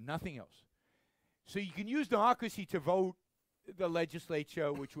 Nothing else. So you can use democracy to vote the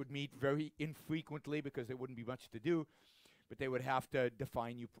legislature, which would meet very infrequently because there wouldn't be much to do, but they would have to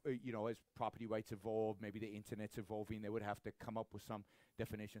define you, as property rights evolve, maybe the internet's evolving, they would have to come up with some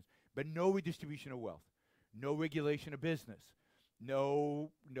definitions. But no redistribution of wealth, no regulation of business,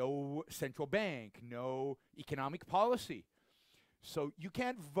 no central bank, no economic policy. So you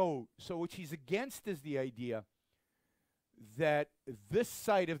can't vote. So what she's against is the idea that this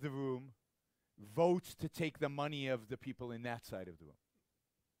side of the room votes to take the money of the people in that side of the room.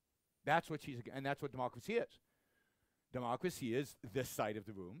 That's what she's against, and that's what democracy is. Democracy is this side of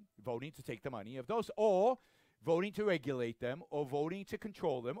the room voting to take the money of those, or voting to regulate them, or voting to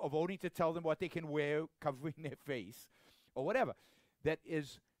control them, or voting to tell them what they can wear covering their face, or whatever. That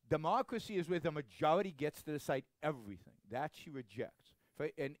is, democracy is where the majority gets to decide everything. That she rejects.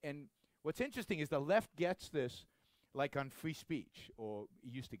 And what's interesting is the left gets this like on free speech, or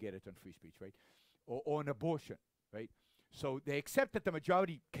used to get it on free speech, right? Or on abortion, right? So they accept that the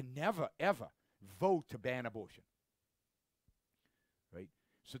majority can never, ever vote to ban abortion, right?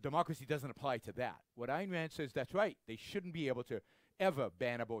 So democracy doesn't apply to that. What Ayn Rand says, that's right. They shouldn't be able to ever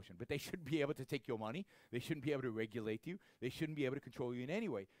ban abortion, but they shouldn't be able to take your money. They shouldn't be able to regulate you. They shouldn't be able to control you in any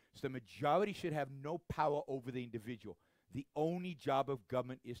way. So the majority should have no power over the individual. The only job of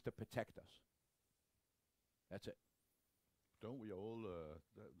government is to protect us. That's it. Don't we all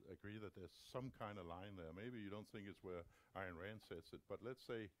agree that there's some kind of line there? Maybe you don't think it's where Ayn Rand sets it, but let's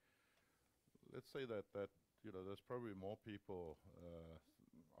say that you know there's probably more people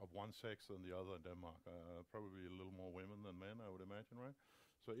of one sex than the other in Denmark. Probably a little more women than men, I would imagine, right?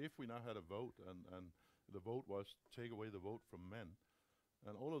 So if we now had a vote and the vote was take away the vote from men,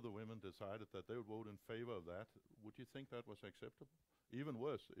 and all of the women decided that they would vote in favor of that, would you think that was acceptable? Even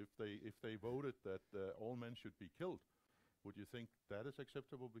worse, if they voted that all men should be killed, would you think that is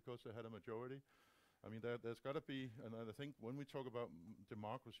acceptable because they had a majority? I mean, there's got to be, and I think when we talk about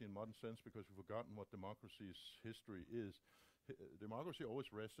democracy in modern sense, because we've forgotten what democracy's history is, democracy always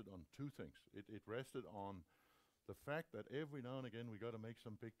rested on two things. It rested on the fact that every now and again we got to make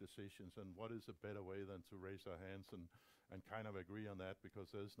some big decisions, and what is a better way than to raise our hands and kind of agree on that, because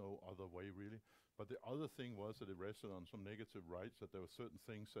there's no other way really. But the other thing was that it rested on some negative rights, that there were certain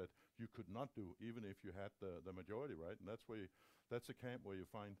things that you could not do even if you had the majority, right? And that's the camp where you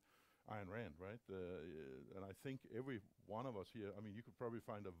find Ayn Rand, right? And I think every one of us here, I mean, you could probably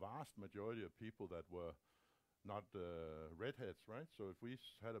find a vast majority of people that were not redheads, right? So if we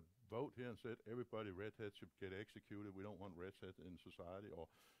had a vote here and said everybody redheads should get executed, we don't want redheads in society, or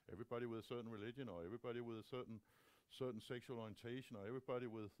everybody with a certain religion, or everybody with a certain sexual orientation, or everybody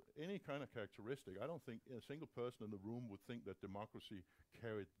with any kind of characteristic, I don't think a single person in the room would think that democracy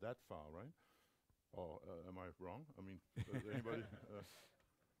carried that far, right? Or am I wrong? I mean, anybody?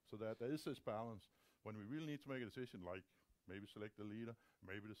 So that there is this balance when we really need to make a decision, like maybe select a leader,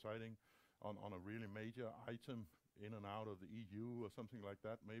 maybe deciding on a really major item in and out of the EU or something like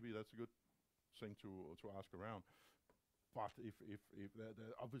that. Maybe that's a good thing to ask around. But if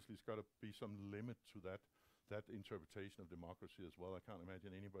there obviously has got to be some limit to that interpretation of democracy as well. I can't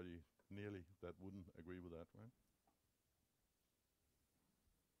imagine anybody nearly that wouldn't agree with that, right?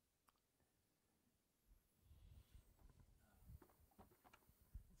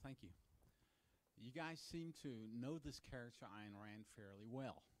 Thank you. You guys seem to know this character Ayn Rand fairly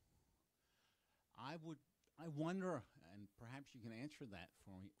well. I wonder, and perhaps you can answer that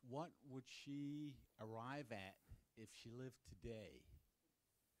for me, what would she arrive at if she lived today?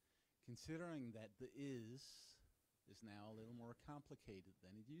 Considering that the is now a little more complicated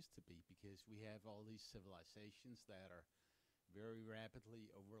than it used to be, because we have all these civilizations that are very rapidly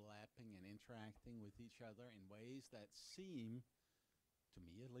overlapping and interacting with each other in ways that seem, to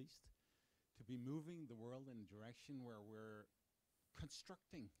me at least, to be moving the world in a direction where we're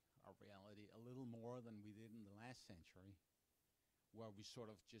constructing our reality a little more than we did in the last century, where we sort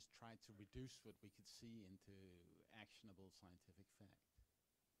of just tried to reduce what we could see into actionable scientific fact.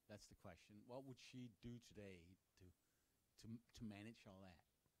 That's the question. What would she do today to manage all that?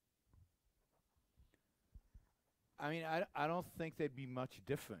 I mean, I don't think there'd be much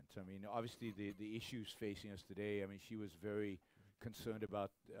different. I mean, obviously the issues facing us today. I mean, she was very concerned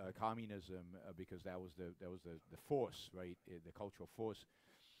about communism because that was the force, right? The cultural force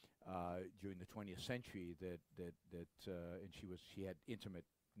during the 20th century. And she had intimate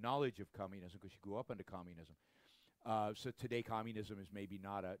knowledge of communism because she grew up under communism. So today, communism is maybe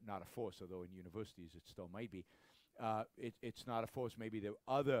not a force, although in universities it still might be. It's not a force. Maybe there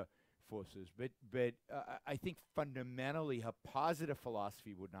are other forces, but I think fundamentally her positive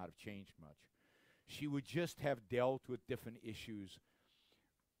philosophy would not have changed much. She would just have dealt with different issues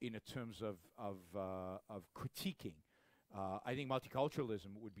in terms of critiquing. I think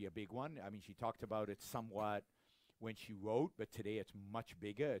multiculturalism would be a big one. I mean, she talked about it somewhat when she wrote, but today it's much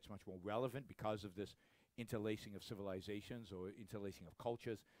bigger. It's much more relevant because of this interlacing of civilizations or interlacing of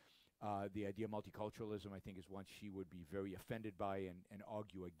cultures. The idea of multiculturalism, I think, is one she would be very offended by and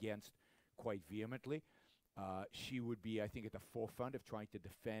argue against quite vehemently. She would be, I think, at the forefront of trying to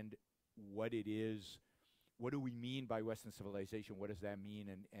defend what it is. What do we mean by Western civilization? What does that mean,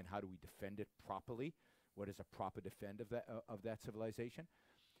 and how do we defend it properly? What is a proper defend of that civilization?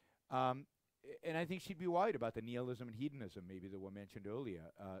 And I think she'd be worried about the nihilism and hedonism, maybe, that were mentioned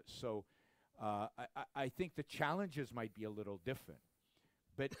earlier. So I think the challenges might be a little different,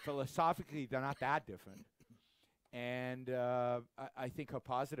 but philosophically they're not that different. And I think her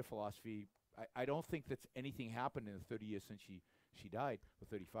positive philosophy, I don't think that's anything happened in the 30 years since she died, or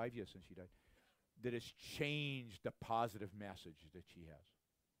 35 years since she died, that has changed the positive message that she has.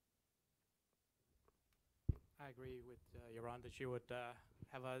 I agree with Yaron that she would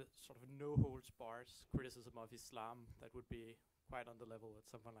have a sort of no-holds-barred criticism of Islam that would be quite on the level with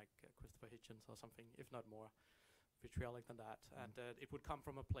someone like Christopher Hitchens or something, if not more vitriolic than that. And it would come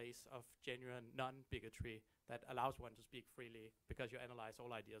from a place of genuine non-bigotry that allows one to speak freely because you analyze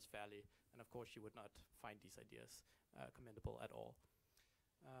all ideas fairly. And of course, she would not find these ideas commendable at all.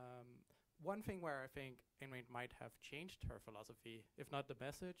 One thing where I think Ayn Rand might have changed her philosophy, if not the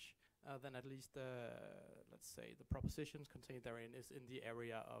message, then at least let's say the propositions contained therein is in the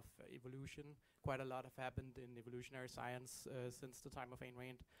area of evolution. Quite a lot have happened in evolutionary science since the time of Ayn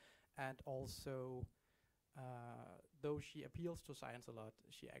Rand. And also, though she appeals to science a lot,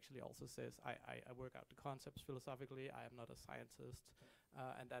 she actually also says, I work out the concepts philosophically, I am not a scientist.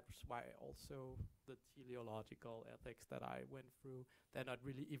 And that's why also the teleological ethics that I went through, they're not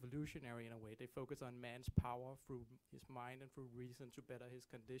really evolutionary in a way. They focus on man's power through his mind and through reason to better his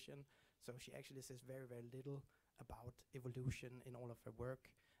condition. So she actually says very, very little about evolution in all of her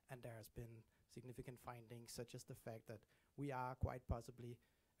work. And there has been significant findings, such as the fact that we are quite possibly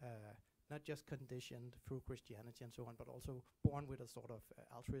not just conditioned through Christianity and so on, but also born with a sort of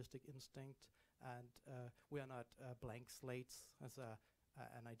altruistic instinct. And we are not blank slates, as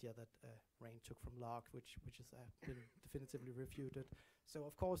an idea that Rand took from Locke, which has been definitively refuted. So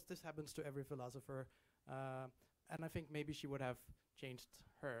of course this happens to every philosopher, and I think maybe she would have changed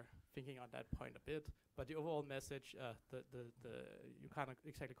her thinking on that point a bit. But the overall message, you can't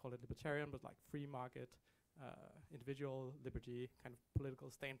exactly call it libertarian, but like free market, individual liberty, kind of political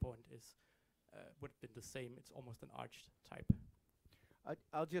standpoint is would have been the same. It's almost an arch type.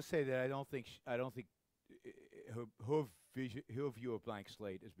 I'll just say that I don't think her view of blank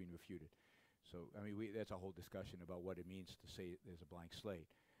slate has been refuted. So I mean, that's a whole discussion about what it means to say there's a blank slate.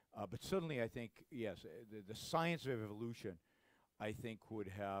 But certainly, I think yes, the science of evolution, I think, would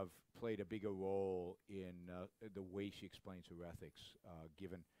have played a bigger role in the way she explains her ethics,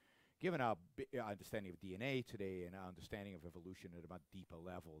 given our understanding of DNA today and our understanding of evolution at a much deeper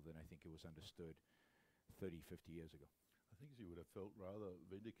level than I think it was understood 30, 50 years ago. I think she would have felt rather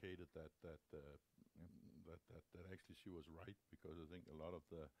vindicated that actually she was right, because I think a lot of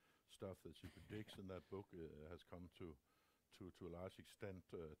the stuff that she predicts in that book has come to a large extent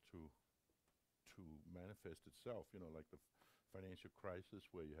to manifest itself. You know, like the financial crisis,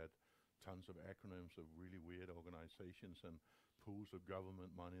 where you had tons of acronyms of really weird organizations and pools of government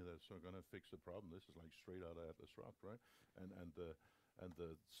money that's going to fix the problem. This is like straight out of Atlas Shrugged, right? And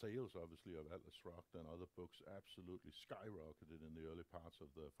the sales, obviously, of Atlas Shrugged and other books absolutely skyrocketed in the early parts of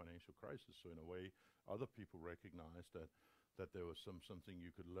the financial crisis. So in a way, other people recognized that there was something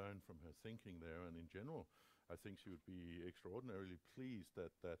you could learn from her thinking there. And in general, I think she would be extraordinarily pleased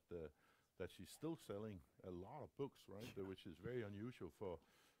that she's still selling a lot of books, right? Which is very unusual for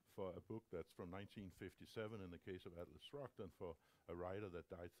a book that's from 1957 in the case of Atlas Shrugged, and for a writer that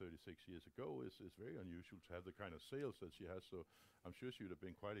died 36 years ago is very unusual to have the kind of sales that she has. So I'm sure she would have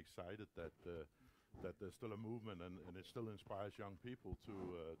been quite excited that there's still a movement and it still inspires young people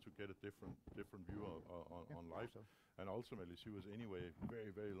to get a different view on life. So. And ultimately she was anyway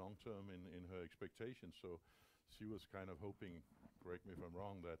very, very long term in her expectations. So she was kind of hoping, correct me if I'm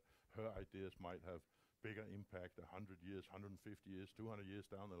wrong, that her ideas might have bigger impact 100 years, 150 years, 200 years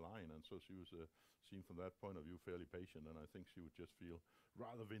down the line. And so she was seen from that point of view fairly patient, and I think she would just feel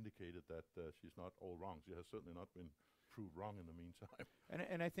rather vindicated that she's not all wrong. She has certainly not been proved wrong in the meantime.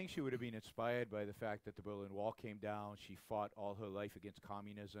 And I think she would have been inspired by the fact that the Berlin Wall came down. She fought all her life against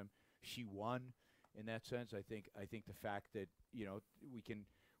communism. She won in that sense. I think the fact that, you know, we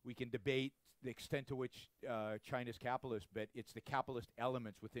can debate the extent to which China's capitalist, but it's the capitalist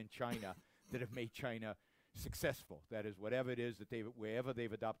elements within China that have made China successful. That is, whatever it is that wherever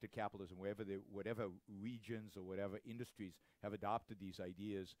they've adopted capitalism, whatever regions or whatever industries have adopted these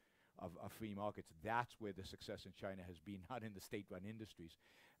ideas of free markets, that's where the success in China has been, not in the state-run industries.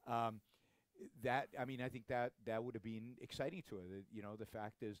 I think that would have been exciting to her. You know, the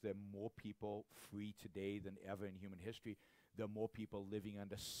fact is there are more people free today than ever in human history. There are more people living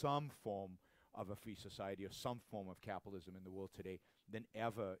under some form of a free society or some form of capitalism in the world today than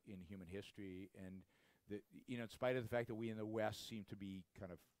ever in human history. And in spite of the fact that we in the West seem to be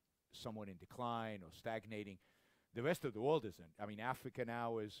kind of somewhat in decline or stagnating, the rest of the world isn't. I mean, Africa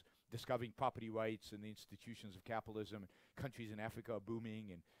now is discovering property rights and the institutions of capitalism. Countries in Africa are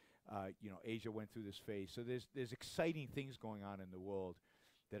booming, and Asia went through this phase. So there's exciting things going on in the world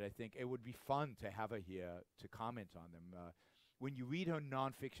that I think it would be fun to have her here to comment on them. When you read her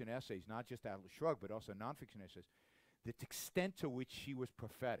nonfiction essays, not just Atlas Shrugged, but also nonfiction essays, the extent to which she was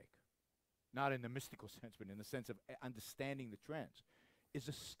prophetic, not in the mystical sense, but in the sense of understanding the trends, is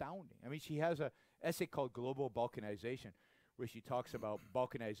astounding. I mean, she has an essay called Global Balkanization, where she talks about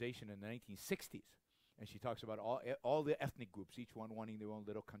balkanization in the 1960s. And she talks about all the ethnic groups, each one wanting their own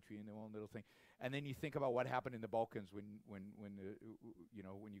little country and their own little thing. And then you think about what happened in the Balkans when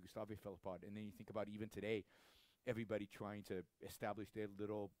Yugoslavia fell apart. And then you think about even today, everybody trying to establish their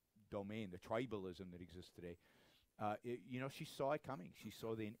little domain, the tribalism that exists today. She saw it coming. She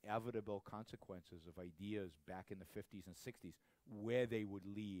saw the inevitable consequences of ideas back in the 50s and 60s, where they would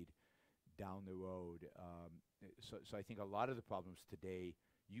lead down the road. So I think a lot of the problems today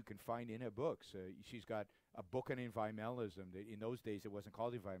you can find in her books. She's got a book on environmentalism. That in those days, it wasn't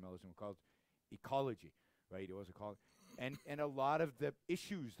called environmentalism; it was called ecology, right? It wasn't called, and a lot of the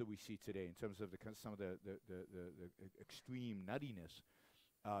issues that we see today, in terms of some of the extreme nuttiness,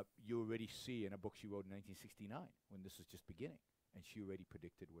 you already see in a book she wrote in 1969 when this was just beginning, and she already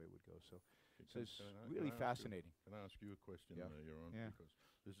predicted where it would go. So it's really fascinating. Can I ask you a question, Yaron? Yeah. Because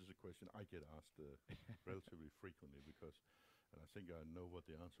this is a question I get asked relatively frequently, and I think I know what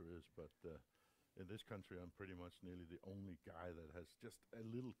the answer is, but in this country I'm pretty much nearly the only guy that has just a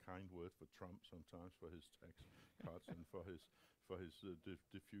little kind word for Trump sometimes, for his tax cuts and for his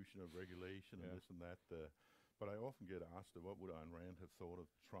diffusion of regulation and this and that. But I often get asked, what would Ayn Rand have thought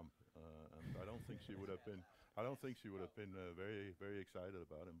of Trump? And I don't think she would have been. I don't think she would have been very, very excited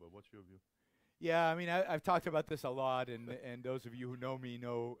about him. But what's your view? Yeah, I mean, I've talked about this a lot, and those of you who know me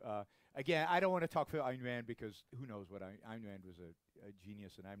know. Again, I don't want to talk for Ayn Rand, because who knows what Ayn Rand was a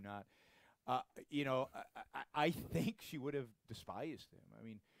genius, and I'm not. I think she would have despised him. I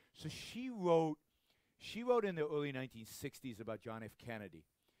mean, so she wrote in the early 1960s about John F. Kennedy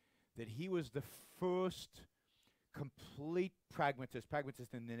that he was the first complete pragmatist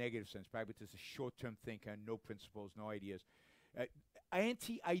in the negative sense. Pragmatist, a short-term thinker, no principles, no ideas.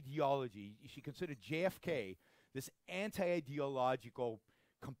 Anti-ideology. She considered JFK this anti-ideological,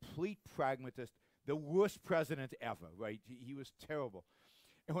 complete pragmatist, the worst president ever, right? He was terrible.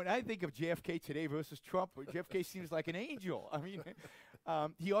 And when I think of JFK today versus Trump, JFK seems like an angel. I mean,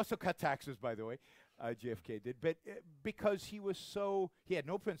 he also cut taxes, by the way, JFK did, but because he had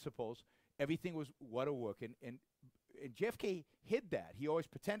no principles, everything was what a work, and JFK hid that. He always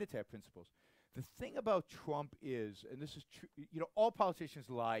pretended to have principles. The thing about Trump is, and this is true, all politicians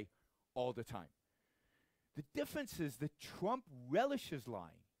lie all the time. The difference is that Trump relishes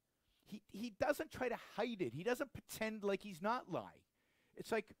lying. He doesn't try to hide it. He doesn't pretend like he's not lying.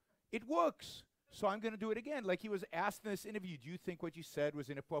 It's like, it works, so I'm going to do it again. Like he was asked in this interview, do you think what you said was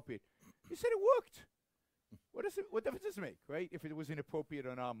inappropriate? He said it worked. What difference does it make, right? If it was inappropriate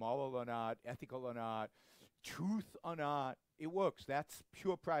or not, moral or not, ethical or not, truth or not, it works. That's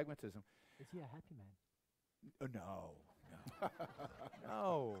pure pragmatism. Is he a happy man? No.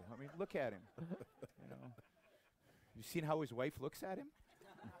 No. I mean, look at him. You seen how his wife looks at him?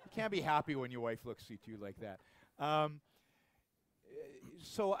 You can't be happy when your wife looks at you like that.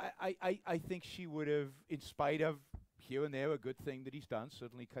 So I think she would have, in spite of here and there a good thing that he's done,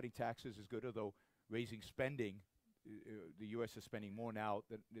 certainly cutting taxes is good, although raising spending, the U.S. is spending more now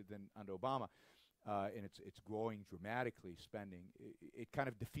than under Obama, and it's growing dramatically, spending. It kind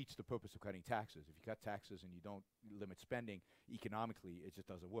of defeats the purpose of cutting taxes. If you cut taxes and you don't limit spending economically, it just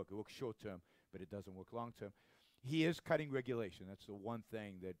doesn't work. It works short term, but it doesn't work long term. He is cutting regulation. That's the one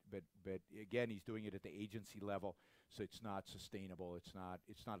thing but again, he's doing it at the agency level, so it's not sustainable. It's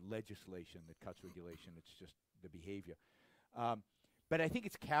not legislation that cuts regulation. It's just the behavior. But I think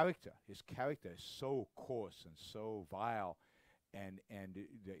it's character. His character is so coarse and so vile, and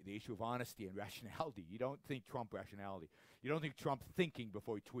the issue of honesty and rationality. You don't think Trump rationality. You don't think Trump thinking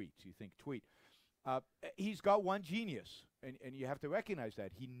before he tweets. You think tweet. He's got one genius, and you have to recognize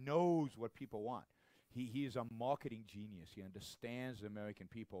that. He knows what people want. He is a marketing genius. He understands the American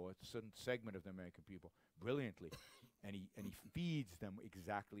people, a certain segment of the American people, brilliantly, and he feeds them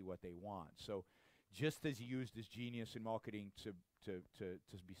exactly what they want. So, just as he used his genius in marketing to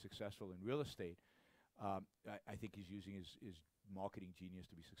be successful in real estate, I think he's using his marketing genius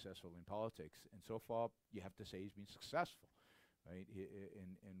to be successful in politics. And so far, you have to say he's been successful, right?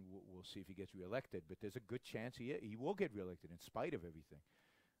 And we'll see if he gets reelected. But there's a good chance he will get reelected in spite of everything.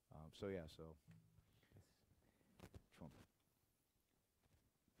 So Trump.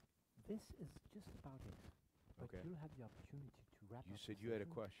 This is just about it. But Okay. you'll have the opportunity to wrap You up said the you had a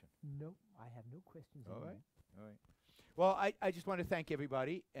session. question. No, I have no questions All anymore. right. All right. Well, I just want to thank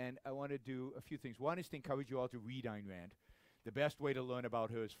everybody, and I want to do a few things. One is to encourage you all to read Ayn Rand. The best way to learn about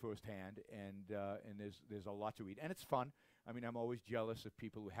her is firsthand, and there's a lot to read, and it's fun. I mean, I'm always jealous of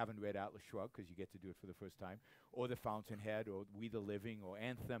people who haven't read Atlas Shrugged, because you get to do it for the first time, or The Fountainhead, or We the Living, or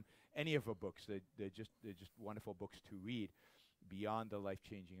Anthem. Any of her books, they're just wonderful books to read, beyond the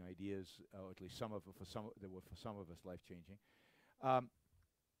life-changing ideas, or at least some of them that were for some of us life-changing.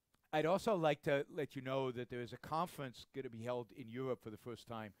 I'd also like to let you know that there is a conference going to be held in Europe for the first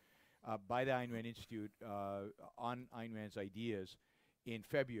time by the Ayn Rand Institute on Ayn Rand's ideas in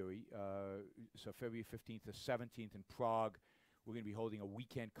February. So February 15th to 17th in Prague. We're going to be holding a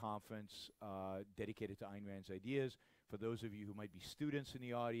weekend conference dedicated to Ayn Rand's ideas. For those of you who might be students in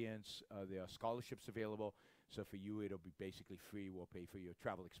the audience, there are scholarships available. So for you, it'll be basically free. We'll pay for your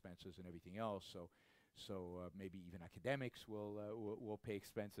travel expenses and everything else. So maybe even academics will pay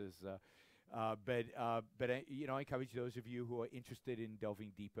expenses. But you know, I encourage those of you who are interested in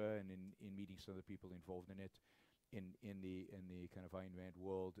delving deeper and in meeting some of the people involved in it, in the kind of Ayn Rand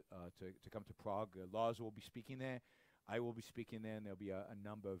world, to come to Prague. Lars will be speaking there. I will be speaking there, and there'll be a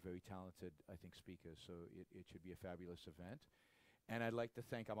number of very talented, I think, speakers. So it should be a fabulous event. And I'd like to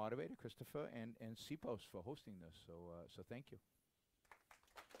thank our moderator, Christopher, and CPOS for hosting this. So thank you.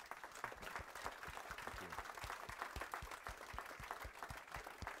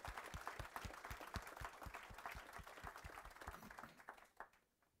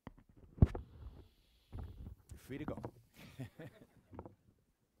 Free to go. It's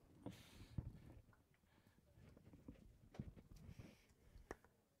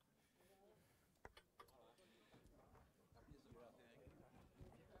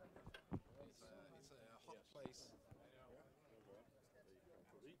a hot place.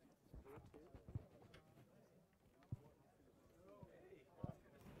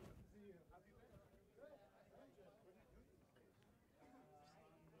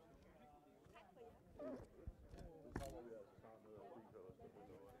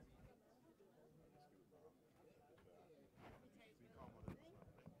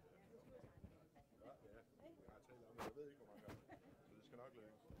 Jeg ved ikke, hvor mange